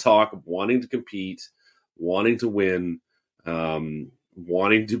all the talk of wanting to compete, wanting to win,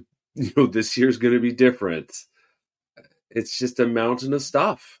 wanting to, this year's going to be different. It's just a mountain of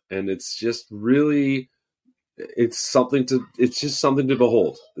stuff, and it's just really, it's just something to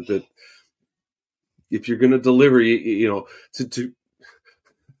behold. That if you're going to deliver, if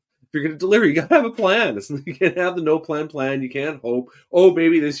you're going to deliver, you got to have a plan. You can't have the no plan. You can't hope,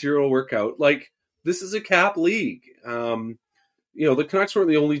 maybe this year will work out. Like, this is a cap league. The Canucks weren't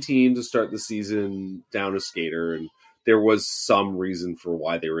the only team to start the season down a skater, and there was some reason for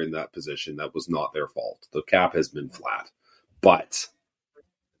why they were in that position. That was not their fault. The cap has been flat, but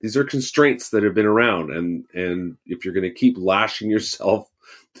these are constraints that have been around. And if you're going to keep lashing yourself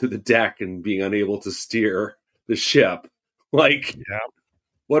to the deck and being unable to steer the ship, like,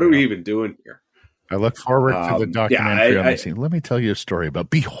 what are we even doing here? I look forward to the documentary on the scene. Let me tell you a story about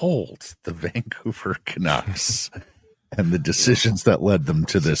Behold, the Vancouver Canucks and the decisions that led them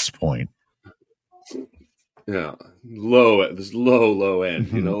to this point. Yeah, low end.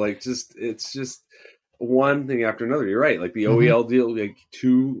 Mm-hmm. Like it's just one thing after another. You're right. Like the OEL deal, like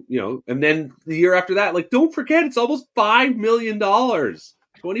 2, and then the year after that, like don't forget, it's almost $5 million,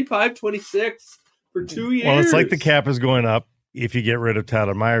 25, 26 for 2 years. Well, it's like the cap is going up if you get rid of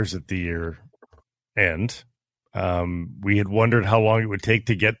Tyler Myers at the year end. We had wondered how long it would take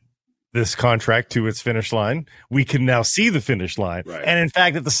to get this contract to its finish line. We can now see the finish line. Right. And in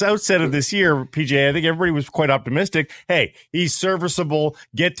fact, at the outset of this year, PJ, I think everybody was quite optimistic. Hey, he's serviceable,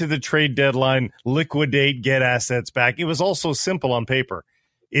 get to the trade deadline, liquidate, get assets back. It was all so simple on paper.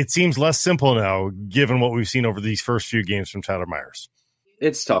 It seems less simple now, given what we've seen over these first few games from Tyler Myers.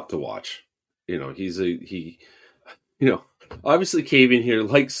 It's tough to watch. Obviously caving here,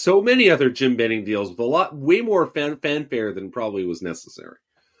 like so many other Jim Benning deals, with way more fanfare than probably was necessary.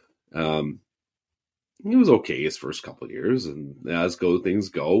 He was okay his first couple of years, and things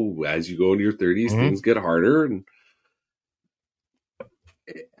go, as you go into your 30s, things get harder. And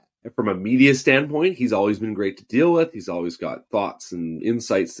from a media standpoint, he's always been great to deal with. He's always got thoughts and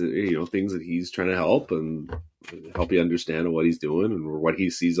insights to, things that he's trying to help you understand what he's doing and what he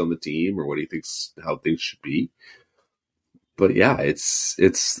sees on the team or what he thinks how things should be. But yeah, I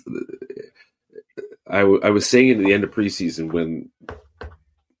was saying at the end of preseason when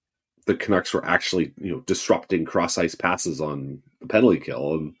the Canucks were actually, disrupting cross-ice passes on the penalty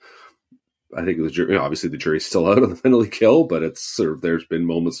kill. And I think obviously the jury's still out on the penalty kill, but there's been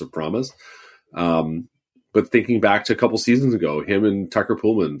moments of promise. But thinking back to a couple seasons ago, him and Tucker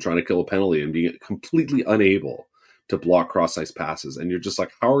Pullman trying to kill a penalty and being completely unable to block cross-ice passes. And you're just like,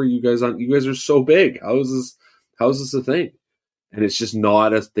 how are you guys on? You guys are so big. How is this a thing? And it's just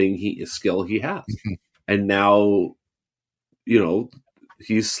not a skill he has. And now,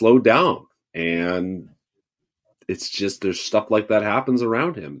 he's slowed down, and it's just there's stuff like that happens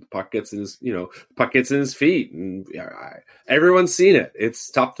around him. The puck gets in his feet, and everyone's seen it. It's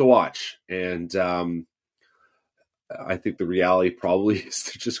tough to watch, and I think the reality probably is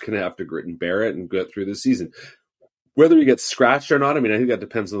they're just going to have to grit and bear it and get through the season. Whether he gets scratched or not, I think that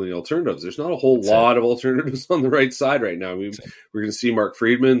depends on the alternatives. There's not a whole lot of alternatives on the right side right now. We're going to see Mark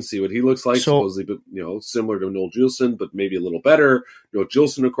Friedman, see what he looks like, supposedly, but similar to Noel Johnston, but maybe a little better. Noel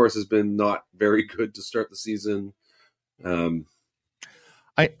Johnston, of course, has been not very good to start the season. I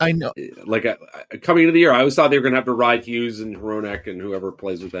know, like coming into the year, I always thought they were going to have to ride Hughes and Hronek and whoever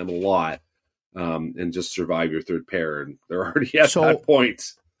plays with them a lot, and just survive your third pair, and they're already at that point.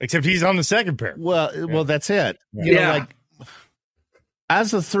 Except he's on the second pair. Well, that's it. Like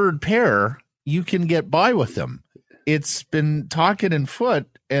as a third pair, you can get by with them. It's been talking in foot,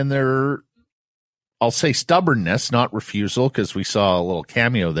 and I'll say stubbornness, not refusal, because we saw a little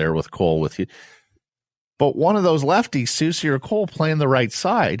cameo there with Cole with you. But one of those lefties, Susie or Cole, playing the right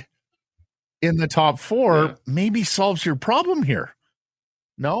side in the top four maybe solves your problem here.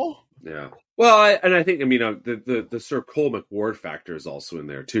 No? Yeah. Well, I think the sort of Cole McWard factor is also in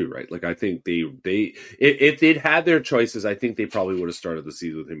there too, right? Like I think if they'd had their choices, I think they probably would have started the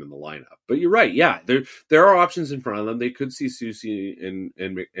season with him in the lineup. But you're right, yeah, there are options in front of them. They could see Susie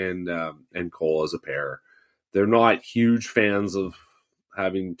and Cole as a pair. They're not huge fans of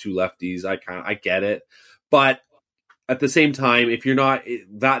having two lefties. I get it, but at the same time, if you're not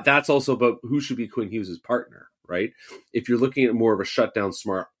that's also about who should be Quinn Hughes' partner, right? If you're looking at more of a shutdown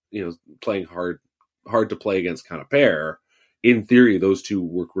smart, playing hard to play against kind of pair, in theory, those two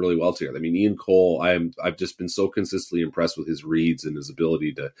work really well together. Ian Cole, I've just been so consistently impressed with his reads and his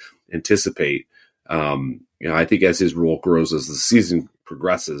ability to anticipate. I think as his role grows, as the season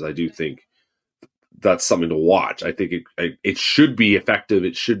progresses, I do think that's something to watch. I think it should be effective.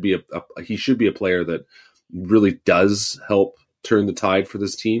 It should be he should be a player that really does help turn the tide for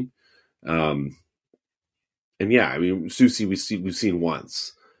this team. Susie, we've seen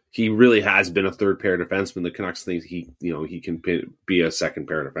once. He really has been a third pair defenseman. The Canucks think he can be a second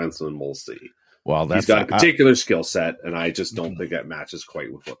pair defenseman. We'll see. Well, he's got a particular skill set, and I just don't think that matches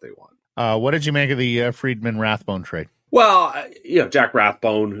quite with what they want. What did you make of the Friedman Rathbone trade? Well, Jack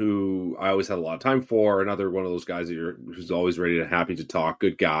Rathbone, who I always had a lot of time for, another one of those guys who's always ready and happy to talk.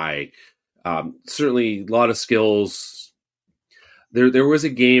 Good guy. Certainly a lot of skills. There was a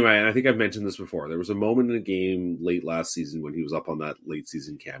game, I think I've mentioned this before. There was a moment in a game late last season when he was up on that late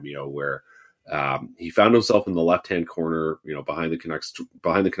season cameo where he found himself in the left-hand corner, behind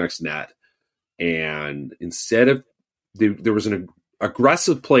the Canucks net, and instead of there was an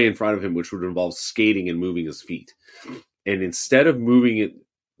aggressive play in front of him which would involve skating and moving his feet, and instead of moving it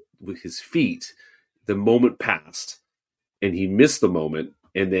with his feet, the moment passed, and he missed the moment,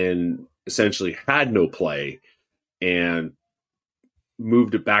 and then essentially had no play, and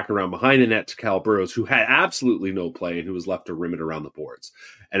moved it back around behind the net to Cal Burrows, who had absolutely no play and who was left to rim it around the boards.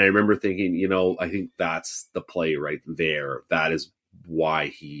 And I remember thinking, I think that's the play right there. That is why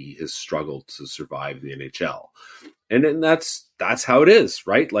he has struggled to survive the NHL. And then that's how it is,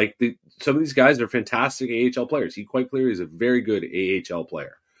 right? Like some of these guys are fantastic AHL players. He quite clearly is a very good AHL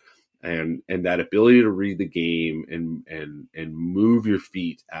player. And that ability to read the game and move your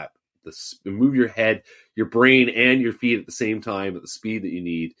feet move your head, your brain, and your feet at the same time at the speed that you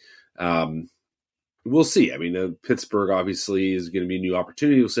need. We'll see. I mean, Pittsburgh obviously is going to be a new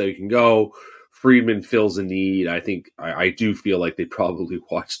opportunity. We'll say we can go. Friedman fills a need. I think I do feel like they probably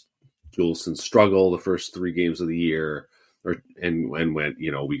watched Johnston struggle the first 3 games of the year, and went,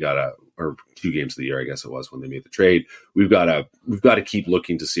 or 2 games of the year, I guess it was, when they made the trade. We've got to keep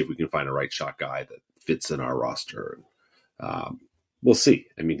looking to see if we can find a right shot guy that fits in our roster. We'll see.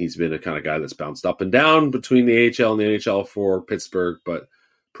 I mean, he's been a kind of guy that's bounced up and down between the AHL and the NHL for Pittsburgh, but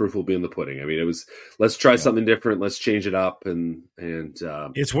proof will be in the pudding. I mean, let's try something different. Let's change it up. And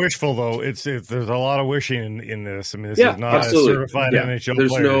it's wishful though. There's a lot of wishing in this. I mean, this is not absolutely. A certified NHL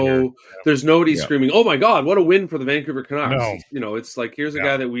player. There's nobody screaming, "Oh my God, what a win for the Vancouver Canucks!" No. It's like, here's a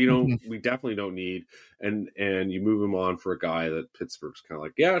guy that we definitely don't need, and you move him on for a guy that Pittsburgh's kind of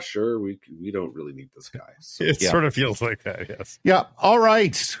like, yeah, sure, we don't really need this guy. So, it sort of feels like that. Yes. Yeah. All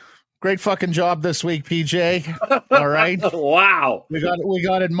right. Great fucking job this week, PJ. All right. Wow. We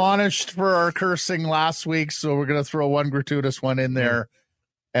got admonished for our cursing last week, so we're gonna throw one gratuitous one in there,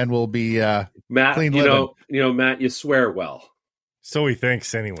 and we'll be Matt. Clean Matt, you swear well. So he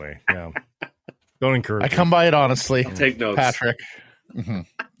thinks anyway. Yeah. Don't encourage. I come by it honestly. I'll take notes, Patrick. Mm-hmm.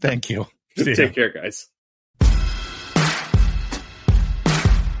 Thank you. Take care, guys.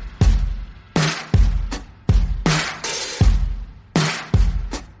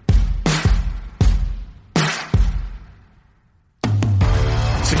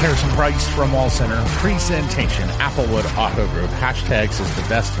 Harrison Price from Wall Center. Presentation, Applewood Auto Group. Hashtags is the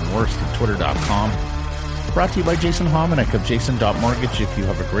best and worst at twitter.com. Brought to you by Jason Hominick of Jason.Mortgage. If you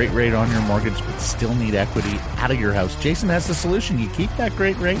have a great rate on your mortgage but still need equity out of your house, Jason has the solution. You keep that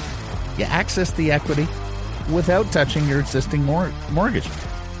great rate, you access the equity without touching your existing mortgage.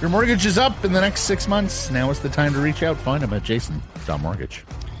 Your mortgage is up in the next 6 months. Now is the time to reach out. Find him at Jason.Mortgage.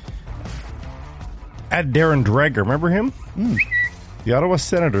 At Darren Dreger, remember him? The Ottawa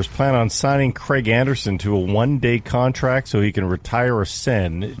Senators plan on signing Craig Anderson to a one-day contract so he can retire or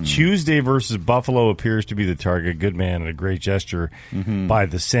send. Tuesday versus Buffalo appears to be the target. Good man and a great gesture by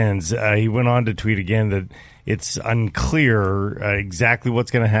the Sens. He went on to tweet again that it's unclear exactly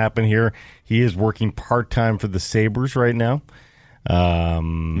what's going to happen here. He is working part-time for the Sabres right now.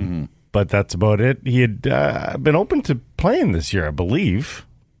 But that's about it. He had been open to playing this year, I believe,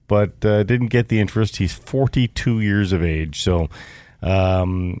 but didn't get the interest. He's 42 years of age, so...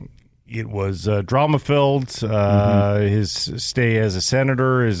 it was drama-filled. His stay as a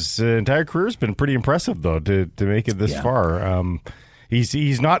senator, his entire career has been pretty impressive, though, to make it this far.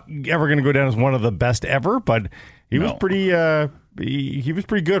 He's not ever going to go down as one of the best ever, but he was pretty he was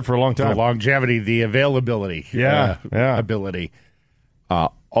pretty good for a long time. The longevity, the availability, ability.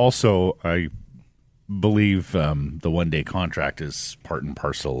 Also, I believe the one-day contract is part and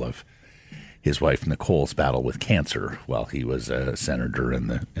parcel of his wife Nicole's battle with cancer while he was a senator, and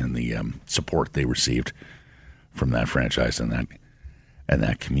the support they received from that franchise and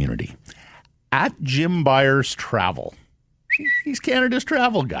that community. At Jim Byers Travel, he's Canada's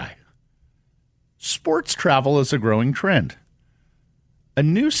travel guy. Sports travel is a growing trend. A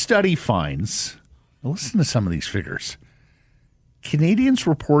new study finds, listen to some of these figures, Canadians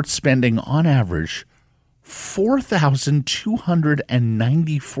report spending on average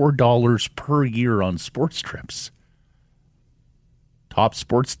 $4,294 per year on sports trips. Top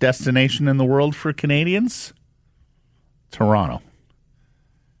sports destination in the world for Canadians? Toronto.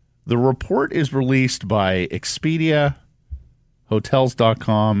 The report is released by Expedia,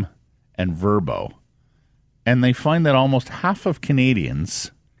 Hotels.com, and Vrbo. And they find that almost half of Canadian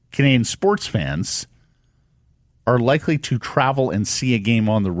sports fans, are likely to travel and see a game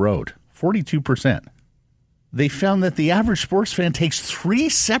on the road. 42%. They found that the average sports fan takes 3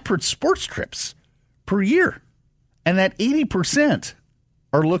 separate sports trips per year. and that 80%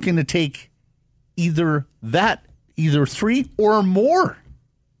 are looking to take either 3 or more.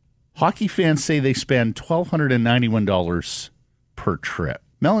 Hockey fans say they spend $1,291 per trip.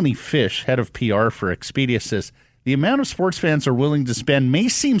 Melanie Fish, head of PR for Expedia, says the amount of sports fans are willing to spend may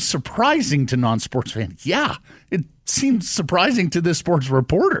seem surprising to non-sports fans. Yeah, it seems surprising to this sports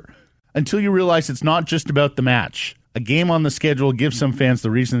reporter until you realize it's not just about the match. A game on the schedule gives some fans the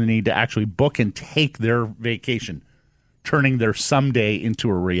reason they need to actually book and take their vacation, turning their someday into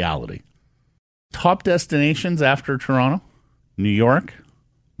a reality. Top destinations after Toronto: New York,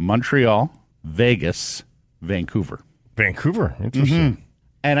 Montreal, Vegas, Vancouver. Vancouver, interesting. Mm-hmm.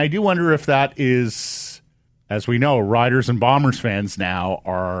 And I do wonder if that is, as we know, Riders and Bombers fans now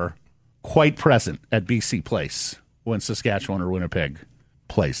are quite present at BC Place when Saskatchewan or Winnipeg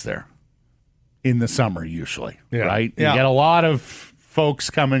plays there in the summer, usually, right? Yeah. You get a lot of folks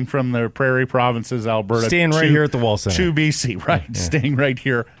coming from the prairie provinces, Alberta. Staying right here at the Wall Center. To BC, right? Yeah. Staying right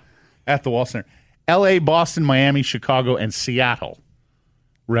here at the Wall Center. LA, Boston, Miami, Chicago, and Seattle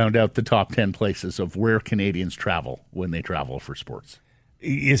round out the top 10 places of where Canadians travel when they travel for sports.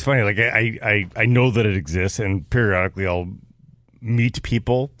 It's funny, like I know that it exists, and periodically I'll meet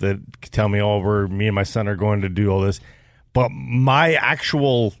people that tell me, me and my son are going to do all this. But my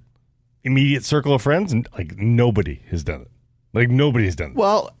actual immediate circle of friends, like nobody has done it. Like nobody has done it.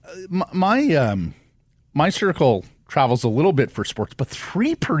 Well, my circle travels a little bit for sports, but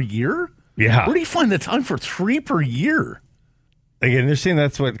 3 per year? Yeah. Where do you find the time for 3 per year? Again, they're saying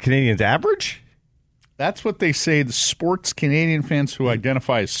that's what Canadians average? That's what they say, the sports Canadian fans who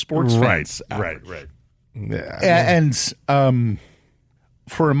identify as sports fans. Right. Yeah, and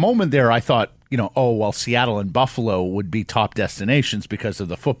for a moment there, I thought, Seattle and Buffalo would be top destinations because of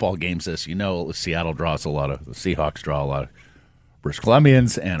the football games. As you know, Seattle draws the Seahawks draw a lot of British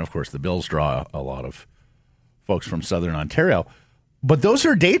Columbians, and of course the Bills draw a lot of folks from Southern Ontario. But those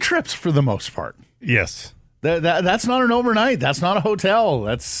are day trips for the most part. Yes. That's not an overnight. That's not a hotel.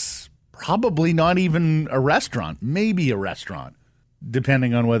 That's probably not even a restaurant. Maybe a restaurant,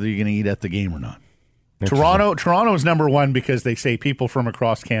 depending on whether you're going to eat at the game or not. Toronto is number one because they say people from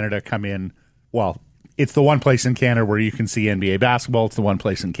across Canada come in. Well, it's the one place in Canada where you can see NBA basketball. It's the one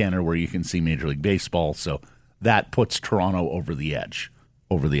place in Canada where you can see Major League Baseball. So that puts Toronto over the edge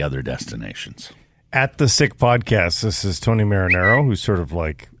over the other destinations. At the Sick Podcast, this is Tony Marinaro, who's sort of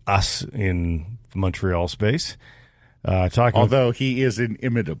like us in the Montreal space. Although he is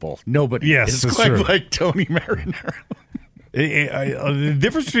inimitable. Nobody is quite like Tony Marinaro. The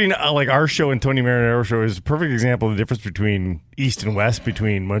difference between like our show and Tony Marinaro show is a perfect example of the difference between East and West,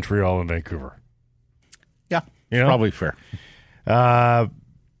 between Montreal and Vancouver. Yeah, probably fair.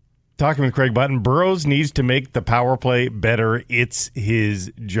 Talking with Craig Button, Burrows needs to make the power play better. It's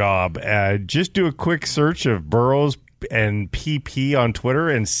his job. Just do a quick search of Burrows and PP on Twitter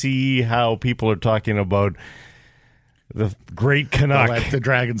and see how people are talking about the great Canuck. The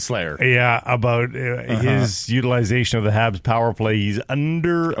Dragon Slayer. Yeah, about his utilization of the Habs power play. He's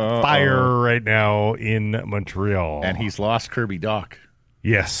under fire right now in Montreal. And he's lost Kirby Dach.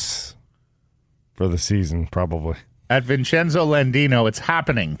 Yes. For the season, probably. At Vincenzo Landino, it's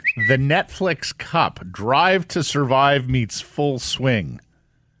happening. The Netflix Cup, Drive to Survive meets Full Swing.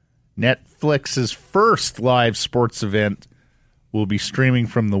 Netflix's first live sports event will be streaming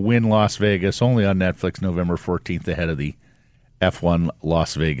from the Wynn Las Vegas, only on Netflix, November 14th, ahead of the F1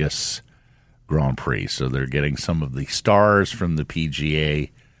 Las Vegas Grand Prix. So they're getting some of the stars from the PGA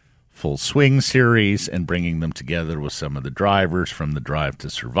Full Swing series and bringing them together with some of the drivers from the Drive to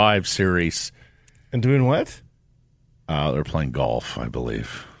Survive series. And doing what? They're playing golf, I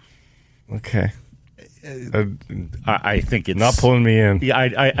believe. Okay. I think it's not pulling me in. Yeah,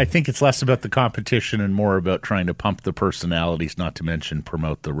 I think it's less about the competition and more about trying to pump the personalities, not to mention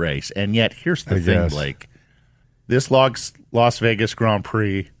promote the race. And yet, here's the thing, Blake. This Las Vegas Grand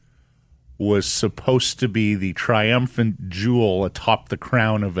Prix was supposed to be the triumphant jewel atop the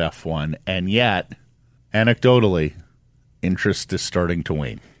crown of F1, and yet, anecdotally, interest is starting to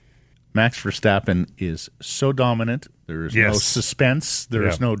wane. Max Verstappen is so dominant. There is no suspense. There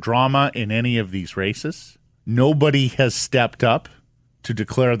is no drama in any of these races. Nobody has stepped up to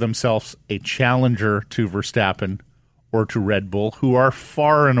declare themselves a challenger to Verstappen or to Red Bull, who are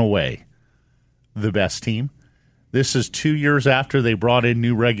far and away the best team. This is 2 years after they brought in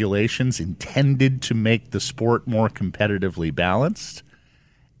new regulations intended to make the sport more competitively balanced.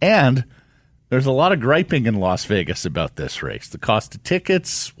 And there's a lot of griping in Las Vegas about this race. The cost of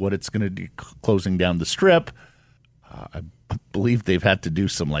tickets, what it's going to do closing down the strip. I believe they've had to do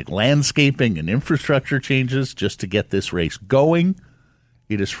some landscaping and infrastructure changes just to get this race going.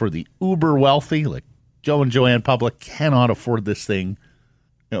 It is for the uber wealthy, like Joe and Joanne Public cannot afford this thing,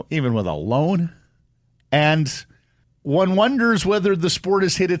 even with a loan. And one wonders whether the sport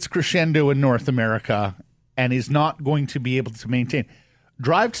has hit its crescendo in North America and is not going to be able to maintain.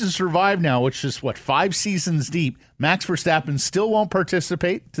 Drive to Survive now, which is, 5 seasons deep. Max Verstappen still won't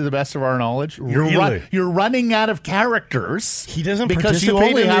participate, to the best of our knowledge. Really? You're running out of characters. He doesn't because you participate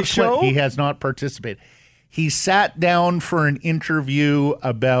only in have the show? He has not participated. He sat down for an interview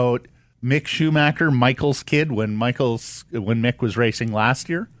about Mick Schumacher, Michael's kid, when Mick was racing last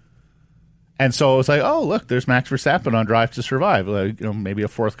year. And so I was like, oh, look, there's Max Verstappen on Drive to Survive. Maybe a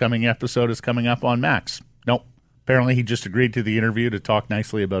forthcoming episode is coming up on Max. Nope. Apparently, he just agreed to the interview to talk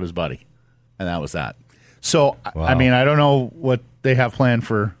nicely about his buddy. And that was that. So, Wow. I mean, I don't know what they have planned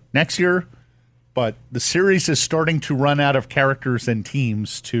for next year, but the series is starting to run out of characters and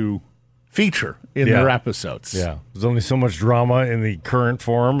teams to feature in their episodes. Yeah. There's only so much drama in the current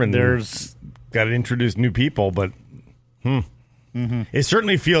form, and there's got to introduce new people, but it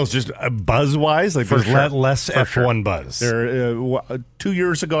certainly feels just buzz-wise like there's less F1 buzz. 2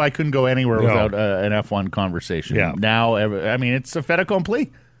 years ago, I couldn't go anywhere without an F1 conversation. Yeah. Now, it's a fait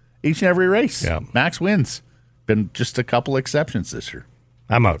accompli. Each and every race. Yeah. Max wins. Been just a couple exceptions this year.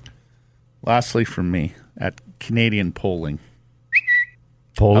 I'm out. Lastly, from me, at Canadian polling.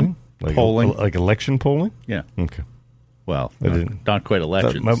 Polling? Polling. Like election polling? Yeah. Okay. Well, not quite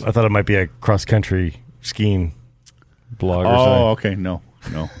elections. I thought it might be a cross-country skiing blog or something. Okay. No.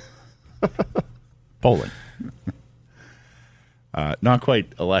 Polling. Not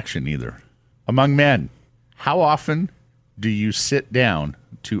quite election either. Among men, how often do you sit down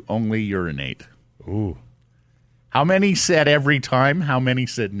to only urinate? Ooh. How many said every time? How many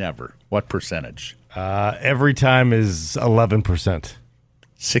said never? What percentage? Every time is 11%.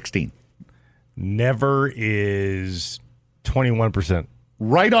 16. Never is 21%.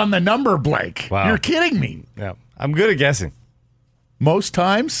 Right on the number, Blake. Wow. You're kidding me. Yeah. I'm good at guessing. Most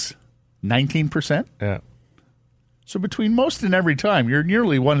times, 19%. Yeah. So between most and every time, you're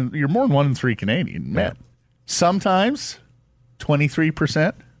you're more than 1 in 3 Canadian men. Sometimes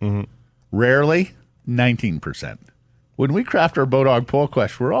 23%. Mm-hmm. Rarely 19%. When we craft our Bodog poll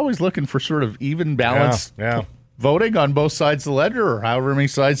question, we're always looking for sort of even balanced voting on both sides of the ledger, or however many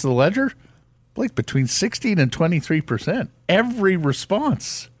sides of the ledger. Blake, between 16 and 23%. Every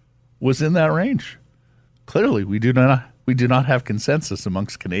response was in that range. Clearly, we do not have consensus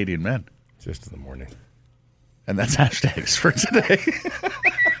amongst Canadian men. Just in the morning. And that's hashtags for today.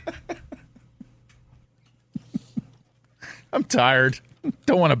 I'm tired.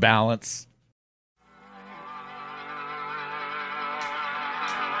 Don't want to balance.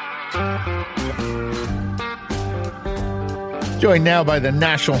 Joined now by the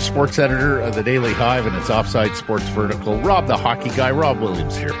national sports editor of the Daily Hive and its Offside Sports vertical, Rob the Hockey Guy. Rob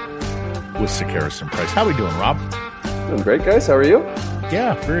Williams here with Sekeres and Price. How we doing, Rob? Doing great, guys. How are you?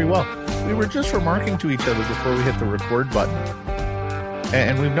 Yeah, very well. We were just remarking to each other before we hit the record button,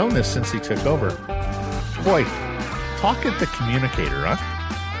 and we've known this since he took over. Boy, Tocchet the communicator, huh?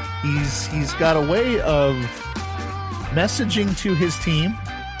 He's got a way of messaging to his team,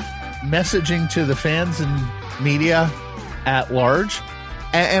 messaging to the fans and media at large,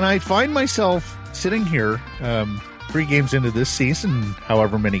 and I find myself sitting here 3 games into this season,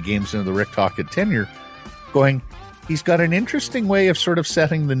 however many games into the Rick Tocchet tenure, going, he's got an interesting way of sort of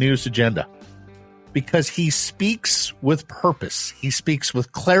setting the news agenda, because he speaks with purpose. He speaks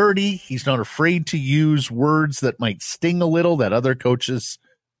with clarity. He's not afraid to use words that might sting a little, that other coaches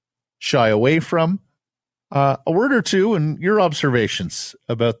shy away from. A word or two and your observations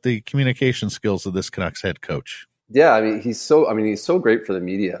about the communication skills of this Canucks head coach. Yeah, he's so great for the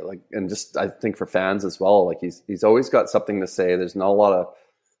media, and just I think for fans as well. He's always got something to say. There's not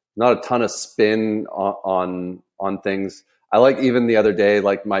a ton of spin on things. I like, even the other day,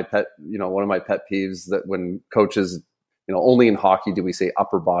 one of my pet peeves, that when coaches, only in hockey do we say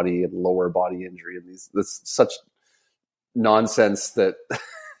upper body and lower body injury, and this such nonsense that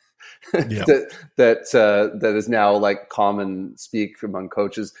that is now common speak among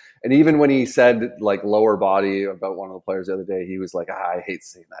coaches. And even when he said lower body about one of the players the other day, he was like, I hate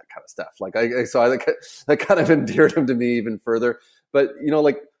saying that kind of stuff. That kind of endeared him to me even further. But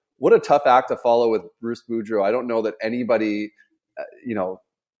what a tough act to follow with Bruce Boudreau. I don't know that anybody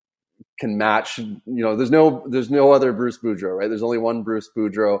can match. There's no other Bruce Boudreau, right? There's only one Bruce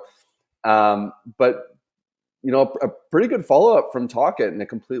Boudreau. But a pretty good follow-up from Tocchet in a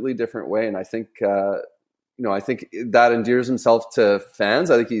completely different way. And I think, I think that endears himself to fans.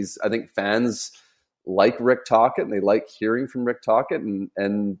 I think fans like Rick Tocchet, and they like hearing from Rick Tocchet,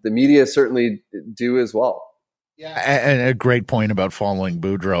 and the media certainly do as well. Yeah. And a great point about following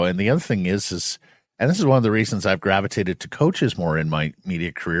Boudreau. And the other thing is and this is one of the reasons I've gravitated to coaches more in my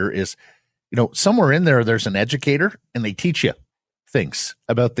media career is, somewhere in there's an educator and they teach you things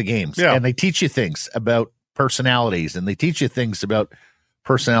about the games and they teach you things about personalities and they teach you things about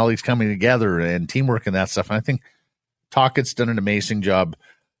personalities coming together and teamwork and that stuff. And I think Tockett's done an amazing job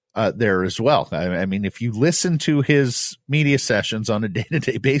there as well. I mean, if you listen to his media sessions on a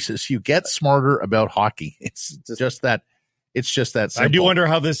day-to-day basis, you get smarter about hockey. It's just that simple. I do wonder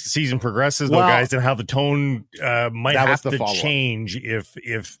how this season progresses, though, guys, and how the tone might have to change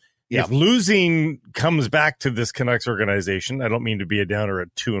if losing comes back to this Canucks organization. I don't mean to be a downer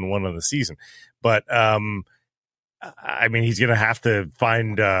at 2-1 on the season, but I mean, he's going to have to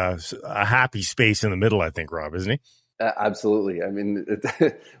find a happy space in the middle, I think, Rob, isn't he? Absolutely. I mean,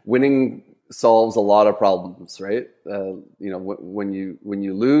 winning solves a lot of problems, right? When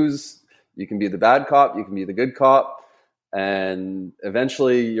you lose, you can be the bad cop, you can be the good cop, and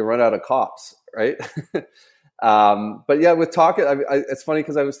eventually you run out of cops, right? But yeah, with Tocchet, it's funny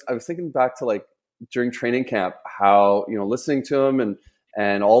because I was thinking back to like during training camp, how listening to him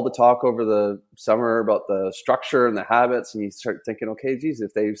and all the talk over the summer about the structure and the habits, and you start thinking, okay, geez,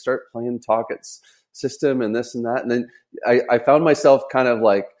 if they start playing Tocchet's system and this and that, and then I found myself kind of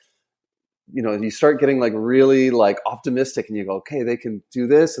like, you start getting like really like optimistic, and you go, okay, they can do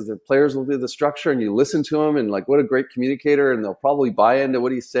this, and the players will do the structure, and you listen to him, and like, what a great communicator, and they'll probably buy into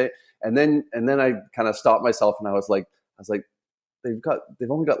what he's saying. And then I kind of stopped myself, and I was like, they've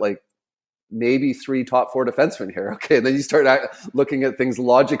only got like maybe 3 top 4 defensemen here. Okay. And then you start looking at things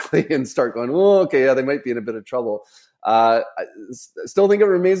logically and start going, oh, okay, yeah, they might be in a bit of trouble. I still think it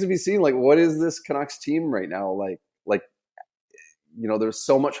remains to be seen. Like, what is this Canucks team right now? Like, there's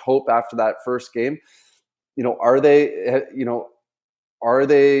so much hope after that first game. Are they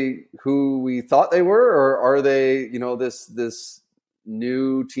who we thought they were, or are they, this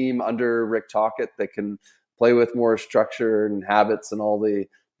new team under Rick Tocchet that can play with more structure and habits and all the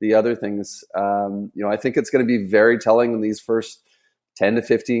other things? I think it's going to be very telling in these first 10 to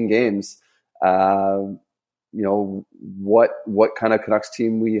 15 games. What kind of Canucks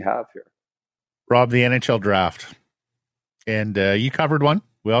team we have here. Rob, the NHL draft. And you covered one.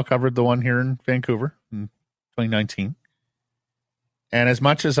 We all covered the one here in Vancouver in 2019. And as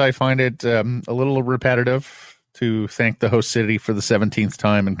much as I find it a little repetitive to thank the host city for the 17th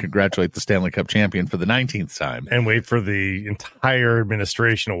time and congratulate the Stanley Cup champion for the 19th time. And wait for the entire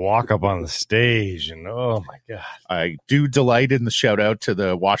administration to walk up on the stage. And oh my God. I do delight in the shout out to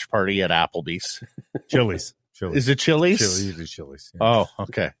the watch party at Applebee's. Chili's. Is it Chili's? Usually Chili's. Yeah. Oh,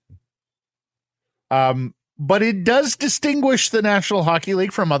 okay. But it does distinguish the National Hockey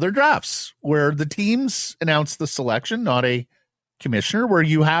League from other drafts where the teams announce the selection, not a commissioner, where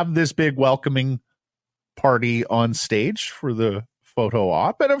you have this big welcoming party on stage for the photo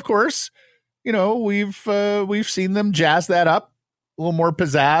op. And of course, we've seen them jazz that up a little more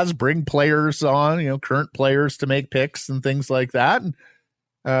pizzazz, bring players on, current players to make picks and things like that.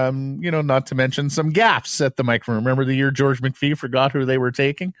 And, not to mention some gaffes at the microphone. Remember the year George McPhee forgot who they were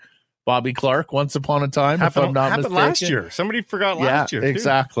taking? Bobby Clark, once upon a time, happened, if I'm not happened mistaken. Last year. Somebody forgot last year.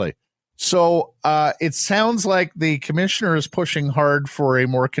 Exactly. So it sounds like the commissioner is pushing hard for a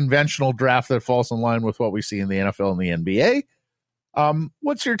more conventional draft that falls in line with what we see in the NFL and the NBA.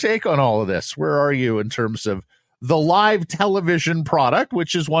 What's your take on all of this? Where are you in terms of the live television product,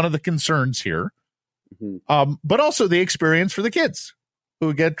 which is one of the concerns here, but also the experience for the kids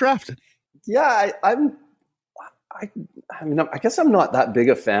who get drafted? Yeah, I guess I'm not that big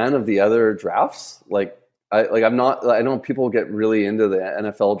a fan of the other drafts. I'm not. I know people get really into the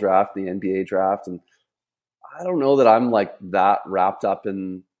NFL draft, the NBA draft, and I don't know that I'm like that wrapped up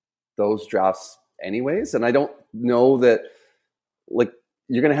in those drafts anyways. And I don't know that like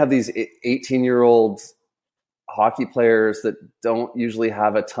you're going to have these 18-year-old hockey players that don't usually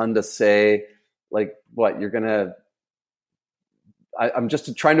have a ton to say. Like what you're going to. I'm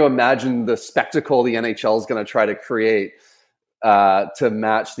just trying to imagine the spectacle the NHL is going to try to create to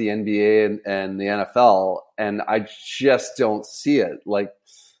match the NBA and the NFL. And I just don't see it. Like,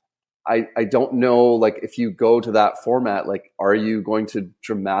 I don't know, like, if you go to that format, like, are you going to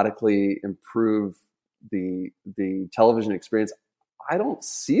dramatically improve the television experience? I don't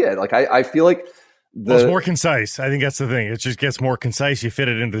see it. Like, I feel like it's more concise. I think that's the thing. It just gets more concise. You fit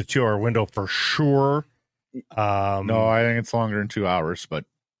it into the 2-hour window for sure. No, I think it's longer than 2 hours, but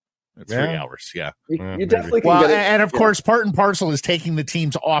it's 3 hours. Yeah. You definitely can well, get it. And of course, part and parcel is taking the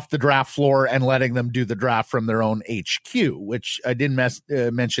teams off the draft floor and letting them do the draft from their own HQ, which I didn't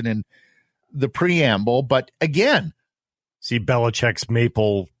mention in the preamble. But again, see Belichick's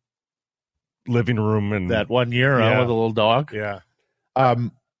maple living room and that 1 year with a little dog. Yeah.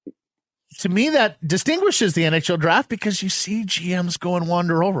 to me, that distinguishes the NHL draft because you see GMs go and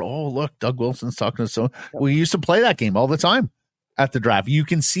wander over. Oh, look, Doug Wilson's talking to someone. We used to play that game all the time at the draft. You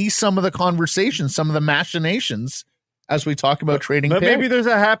can see some of the conversations, some of the machinations as we talk about trading But picks. maybe there's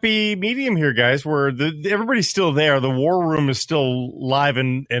a happy medium here, guys, where everybody's still there. The war room is still live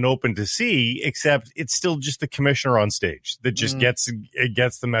and open to see, except it's still just the commissioner on stage that just gets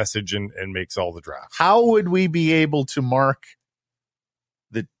the message and makes all the drafts. How would we be able to mark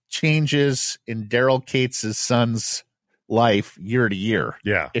the changes in Daryl Cates' son's life year to year?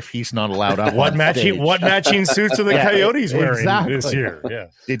 Yeah. If he's not allowed up What on matching stage? what matching suits are the Coyotes wearing exactly. this year? Yeah.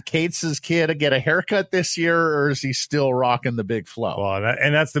 Did Cates' kid get a haircut this year, or is he still rocking the big flow? Well,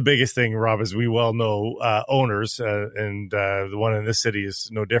 and that's the biggest thing, Rob, as we well know, owners, and the one in this city is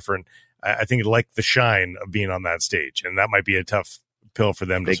no different. I think like the shine of being on that stage, and that might be a tough pill for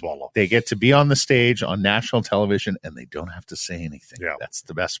them to swallow. They get to be on the stage on national television, and they don't have to say anything. Yeah. That's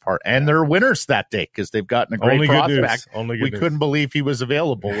the best part. And they're winners that day because they've gotten a great Only good news. prospect. Only good We news. couldn't believe he was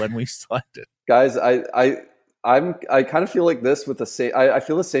available when we selected. Guys, I kind of feel like this with the same. I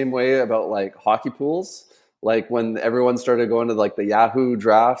feel the same way about like hockey pools. Like when everyone started going to like the Yahoo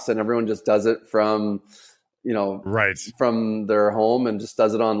drafts, and everyone just does it from, Right. from their home and just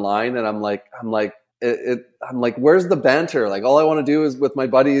does it online. And I'm like, where's the banter? Like, all I want to do is with my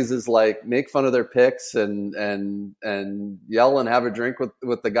buddies is like make fun of their picks and yell and have a drink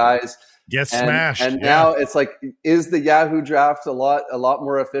with the guys. Get smashed. And now it's like, is the Yahoo draft a lot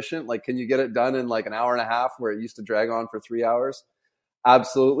more efficient? Like, can you get it done in like an hour and a half where it used to drag on for 3 hours?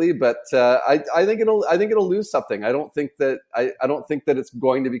 Absolutely. But I think it'll lose something. I don't think that it's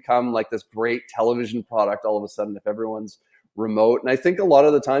going to become like this great television product all of a sudden if everyone's remote. And I think a lot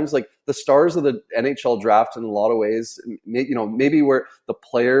of the times, like the stars of the NHL draft in a lot of ways, maybe where the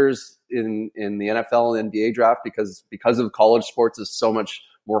players in the NFL and NBA draft, because of college sports is so much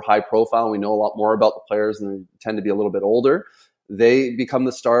more high profile, and we know a lot more about the players and they tend to be a little bit older, they become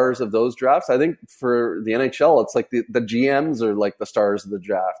the stars of those drafts. I think for the NHL, it's like the GMs are like the stars of the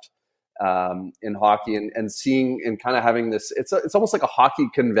draft in hockey, and seeing and kind of having this, it's almost like a hockey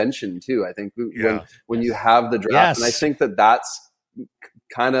convention too. I think when you have the draft, Yes. and I think that's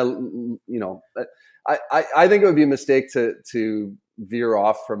kind of, I think it would be a mistake to veer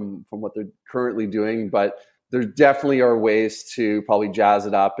off from what they're currently doing, but there definitely are ways to probably jazz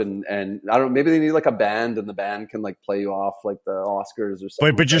it up, and I don't know, maybe they need like a band, and the band can like play you off like the Oscars or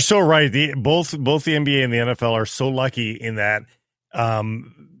something. But you're so right. Both the NBA and the NFL are so lucky in that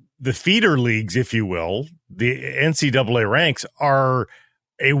the feeder leagues, if you will, the NCAA ranks are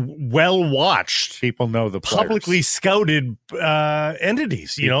a well-watched, People know the players. publicly scouted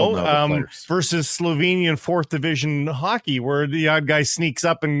entities, People know the players. versus Slovenian 4th division hockey, where the odd guy sneaks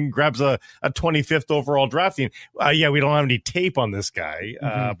up and grabs a 25th overall drafting. We don't have any tape on this guy,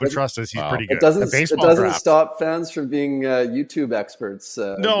 but trust us, he's pretty good. It doesn't baseball draft. stop fans from being YouTube experts.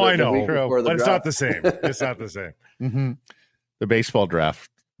 No, I know, before the but it's draft. not the same. It's not the same. Mm-hmm. The baseball draft,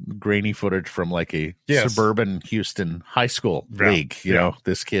 grainy footage from like a suburban Houston high school league. You know,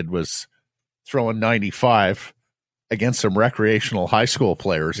 this kid was throwing 95 against some recreational high school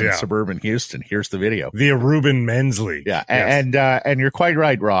players in suburban Houston. Here's the video. The Aruban Men's League. Yeah, Yes. and you're quite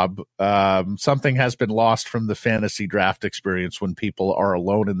right, Rob. Something has been lost from the fantasy draft experience when people are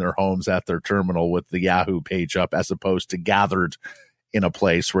alone in their homes at their terminal with the Yahoo page up, as opposed to gathered in a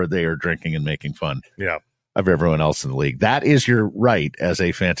place where they are drinking and making fun of everyone else in the league. That is your right as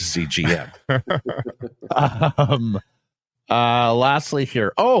a fantasy GM. Lastly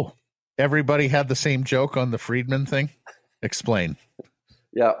here. Oh, everybody had the same joke on the Friedman thing. Explain.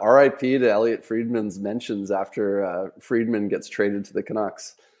 Yeah, R.I.P. to Elliot Friedman's mentions after Friedman gets traded to the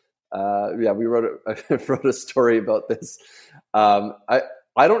Canucks. We wrote a story about this.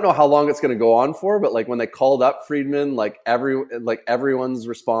 I don't know how long it's going to go on for, but like when they called up Friedman, everyone's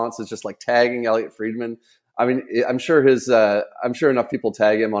response is just like tagging Elliot Friedman. I mean, I'm sure enough people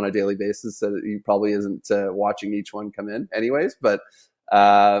tag him on a daily basis that he probably isn't watching each one come in anyways. But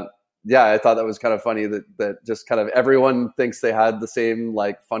I thought that was kind of funny that just kind of everyone thinks they had the same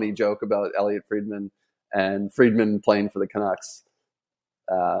like funny joke about Elliot Friedman and Friedman playing for the Canucks.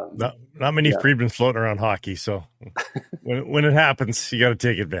 Not many Friedman floating around hockey, so when it happens, you got to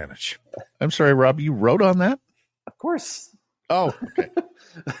take advantage. I'm sorry, Rob, you wrote on that? Of course. Oh, okay.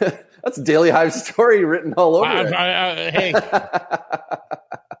 That's a Daily Hive story written all over it. Hey.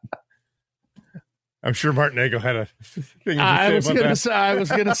 I'm sure Martinegro had a thing to I say was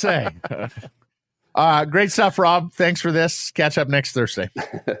going to say. Great stuff, Rob. Thanks for this. Catch up next Thursday.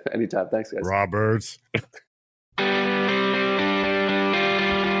 Anytime. Thanks, guys. Roberts.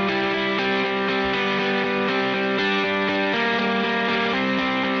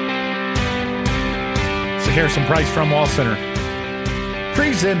 Harrison Price from Wall Center.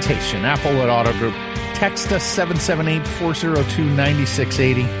 Presentation, Applewood Auto Group. Text us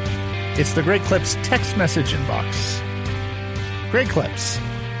 778-402-9680. It's the Great Clips text message inbox. Great Clips.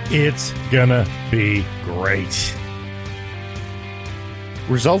 It's gonna be great.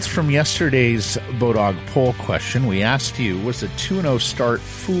 Results from yesterday's Bodog poll question. We asked you, was a 2-0 start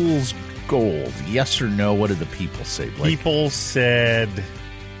fool's gold? Yes or no? What did the people say, Blake? People said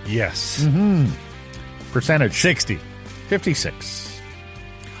yes. Percentage? 60. 56.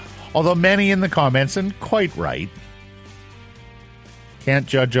 Although many in the comments, and quite right, can't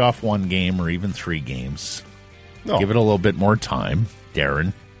judge off one game or even 3 games. No. Give it a little bit more time,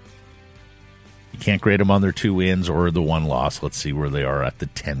 Darren. You can't grade them on their 2 wins or the 1 loss. Let's see where they are at the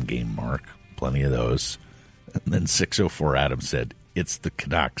 10-game mark. Plenty of those. And then 604 Adam said, it's the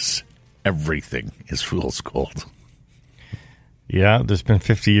Canucks. Everything is fool's gold. Yeah, there's been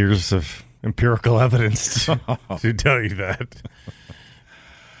 50 years of empirical evidence to tell you that.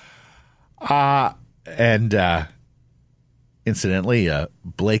 Incidentally,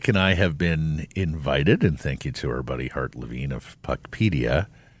 Blake and I have been invited, and thank you to our buddy Hart Levine of Puckpedia,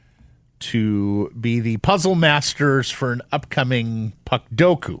 to be the puzzle masters for an upcoming Puck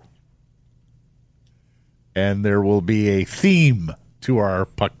Doku. And there will be a theme to our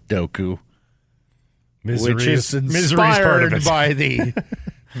Puck Doku, which is inspired by the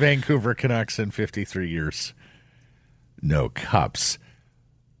Vancouver Canucks in 53 years. No cups.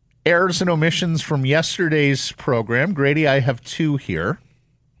 Errors and omissions from yesterday's program. Grady, I have 2 here.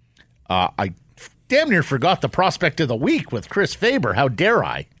 I damn near forgot the prospect of the week with Chris Faber. How dare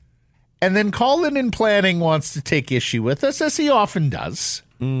I? And then Colin in planning wants to take issue with us, as he often does.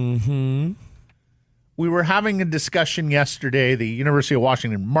 Mm-hmm. We were having a discussion yesterday. The University of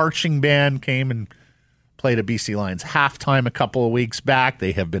Washington marching band came and played a BC Lions halftime a couple of weeks back.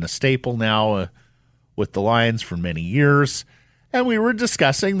 They have been a staple now with the Lions for many years. And we were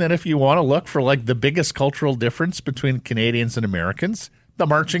discussing that if you want to look for like the biggest cultural difference between Canadians and Americans, the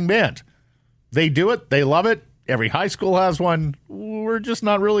marching band. They do it. They love it. Every high school has one. We're just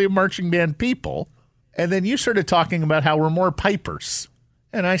not really a marching band people. And then you started talking about how we're more pipers.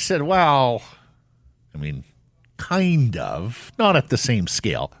 And I said, well, I mean, kind of. Not at the same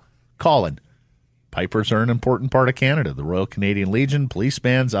scale. Colin, pipers are an important part of Canada. The Royal Canadian Legion, police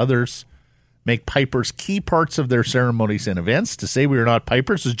bands, others make pipers key parts of their ceremonies and events. To say we are not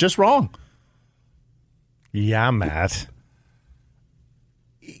pipers is just wrong. Yeah, Matt.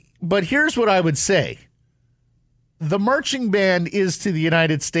 But here's what I would say. The marching band is to the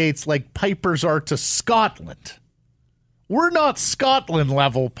United States like pipers are to Scotland. We're not Scotland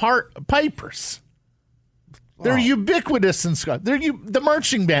level pipers. They're ubiquitous in Scotland. The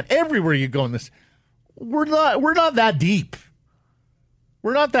marching band everywhere you go in this. We're not that deep.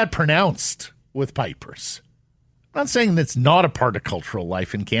 We're not that pronounced with pipers. I'm not saying that's not a part of cultural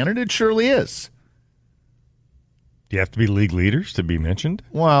life in Canada. It surely is. Do you have to be league leaders to be mentioned?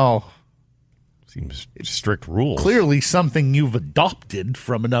 Well, seems strict rules. Clearly something you've adopted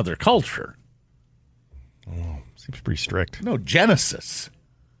from another culture. Oh, seems pretty strict. No, Genesis.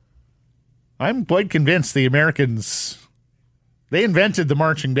 I'm quite convinced the Americans, they invented the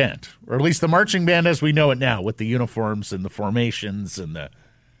marching band, or at least the marching band as we know it now, with the uniforms and the formations and the,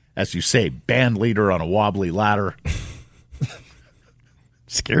 as you say, band leader on a wobbly ladder.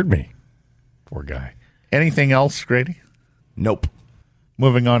 Scared me. Poor guy. Anything else, Grady? Nope.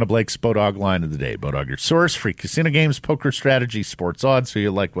 Moving on to Blake's Bodog line of the day. Bodog, your source, free casino games, poker strategy, sports odds. So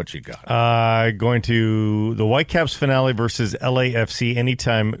you like what you got? Going to the Whitecaps finale versus LAFC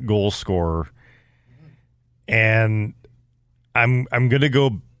anytime goal scorer. And I'm going to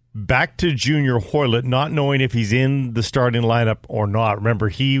go back to Junior Hoylett, not knowing if he's in the starting lineup or not. Remember,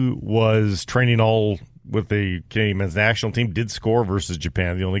 he was training all with the Canadian men's national team, did score versus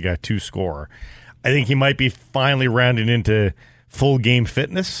Japan, the only guy to score. I think he might be finally rounding into full game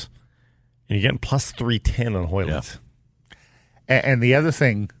fitness, and you're getting plus 310 on Hoylett. Yeah. And the other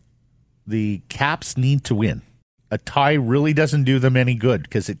thing, the Caps need to win. A tie really doesn't do them any good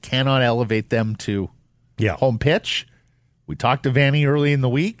because it cannot elevate them to home pitch. We talked to Vanny early in the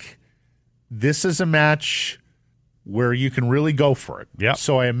week. This is a match where you can really go for it. Yep.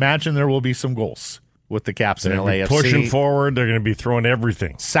 So I imagine there will be some goals with the Caps and LAFC. Pushing forward, they're going to be throwing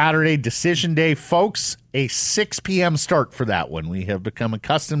everything. Saturday, decision day. Folks, a 6 p.m. start for that one. We have become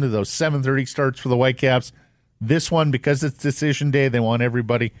accustomed to those 7:30 starts for the Whitecaps. This one, because it's decision day, they want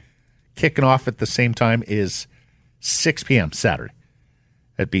everybody kicking off at the same time, is 6 p.m. Saturday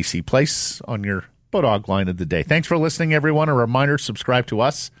at BC Place on your Bodog line of the day. Thanks for listening, everyone. A reminder, subscribe to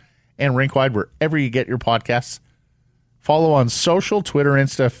us and Rinkwide wherever you get your podcasts. Follow on social, Twitter,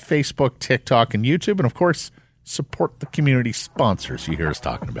 Insta, Facebook, TikTok, and YouTube. And, of course, support the community sponsors you hear us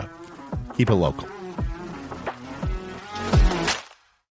talking about. Keep it local.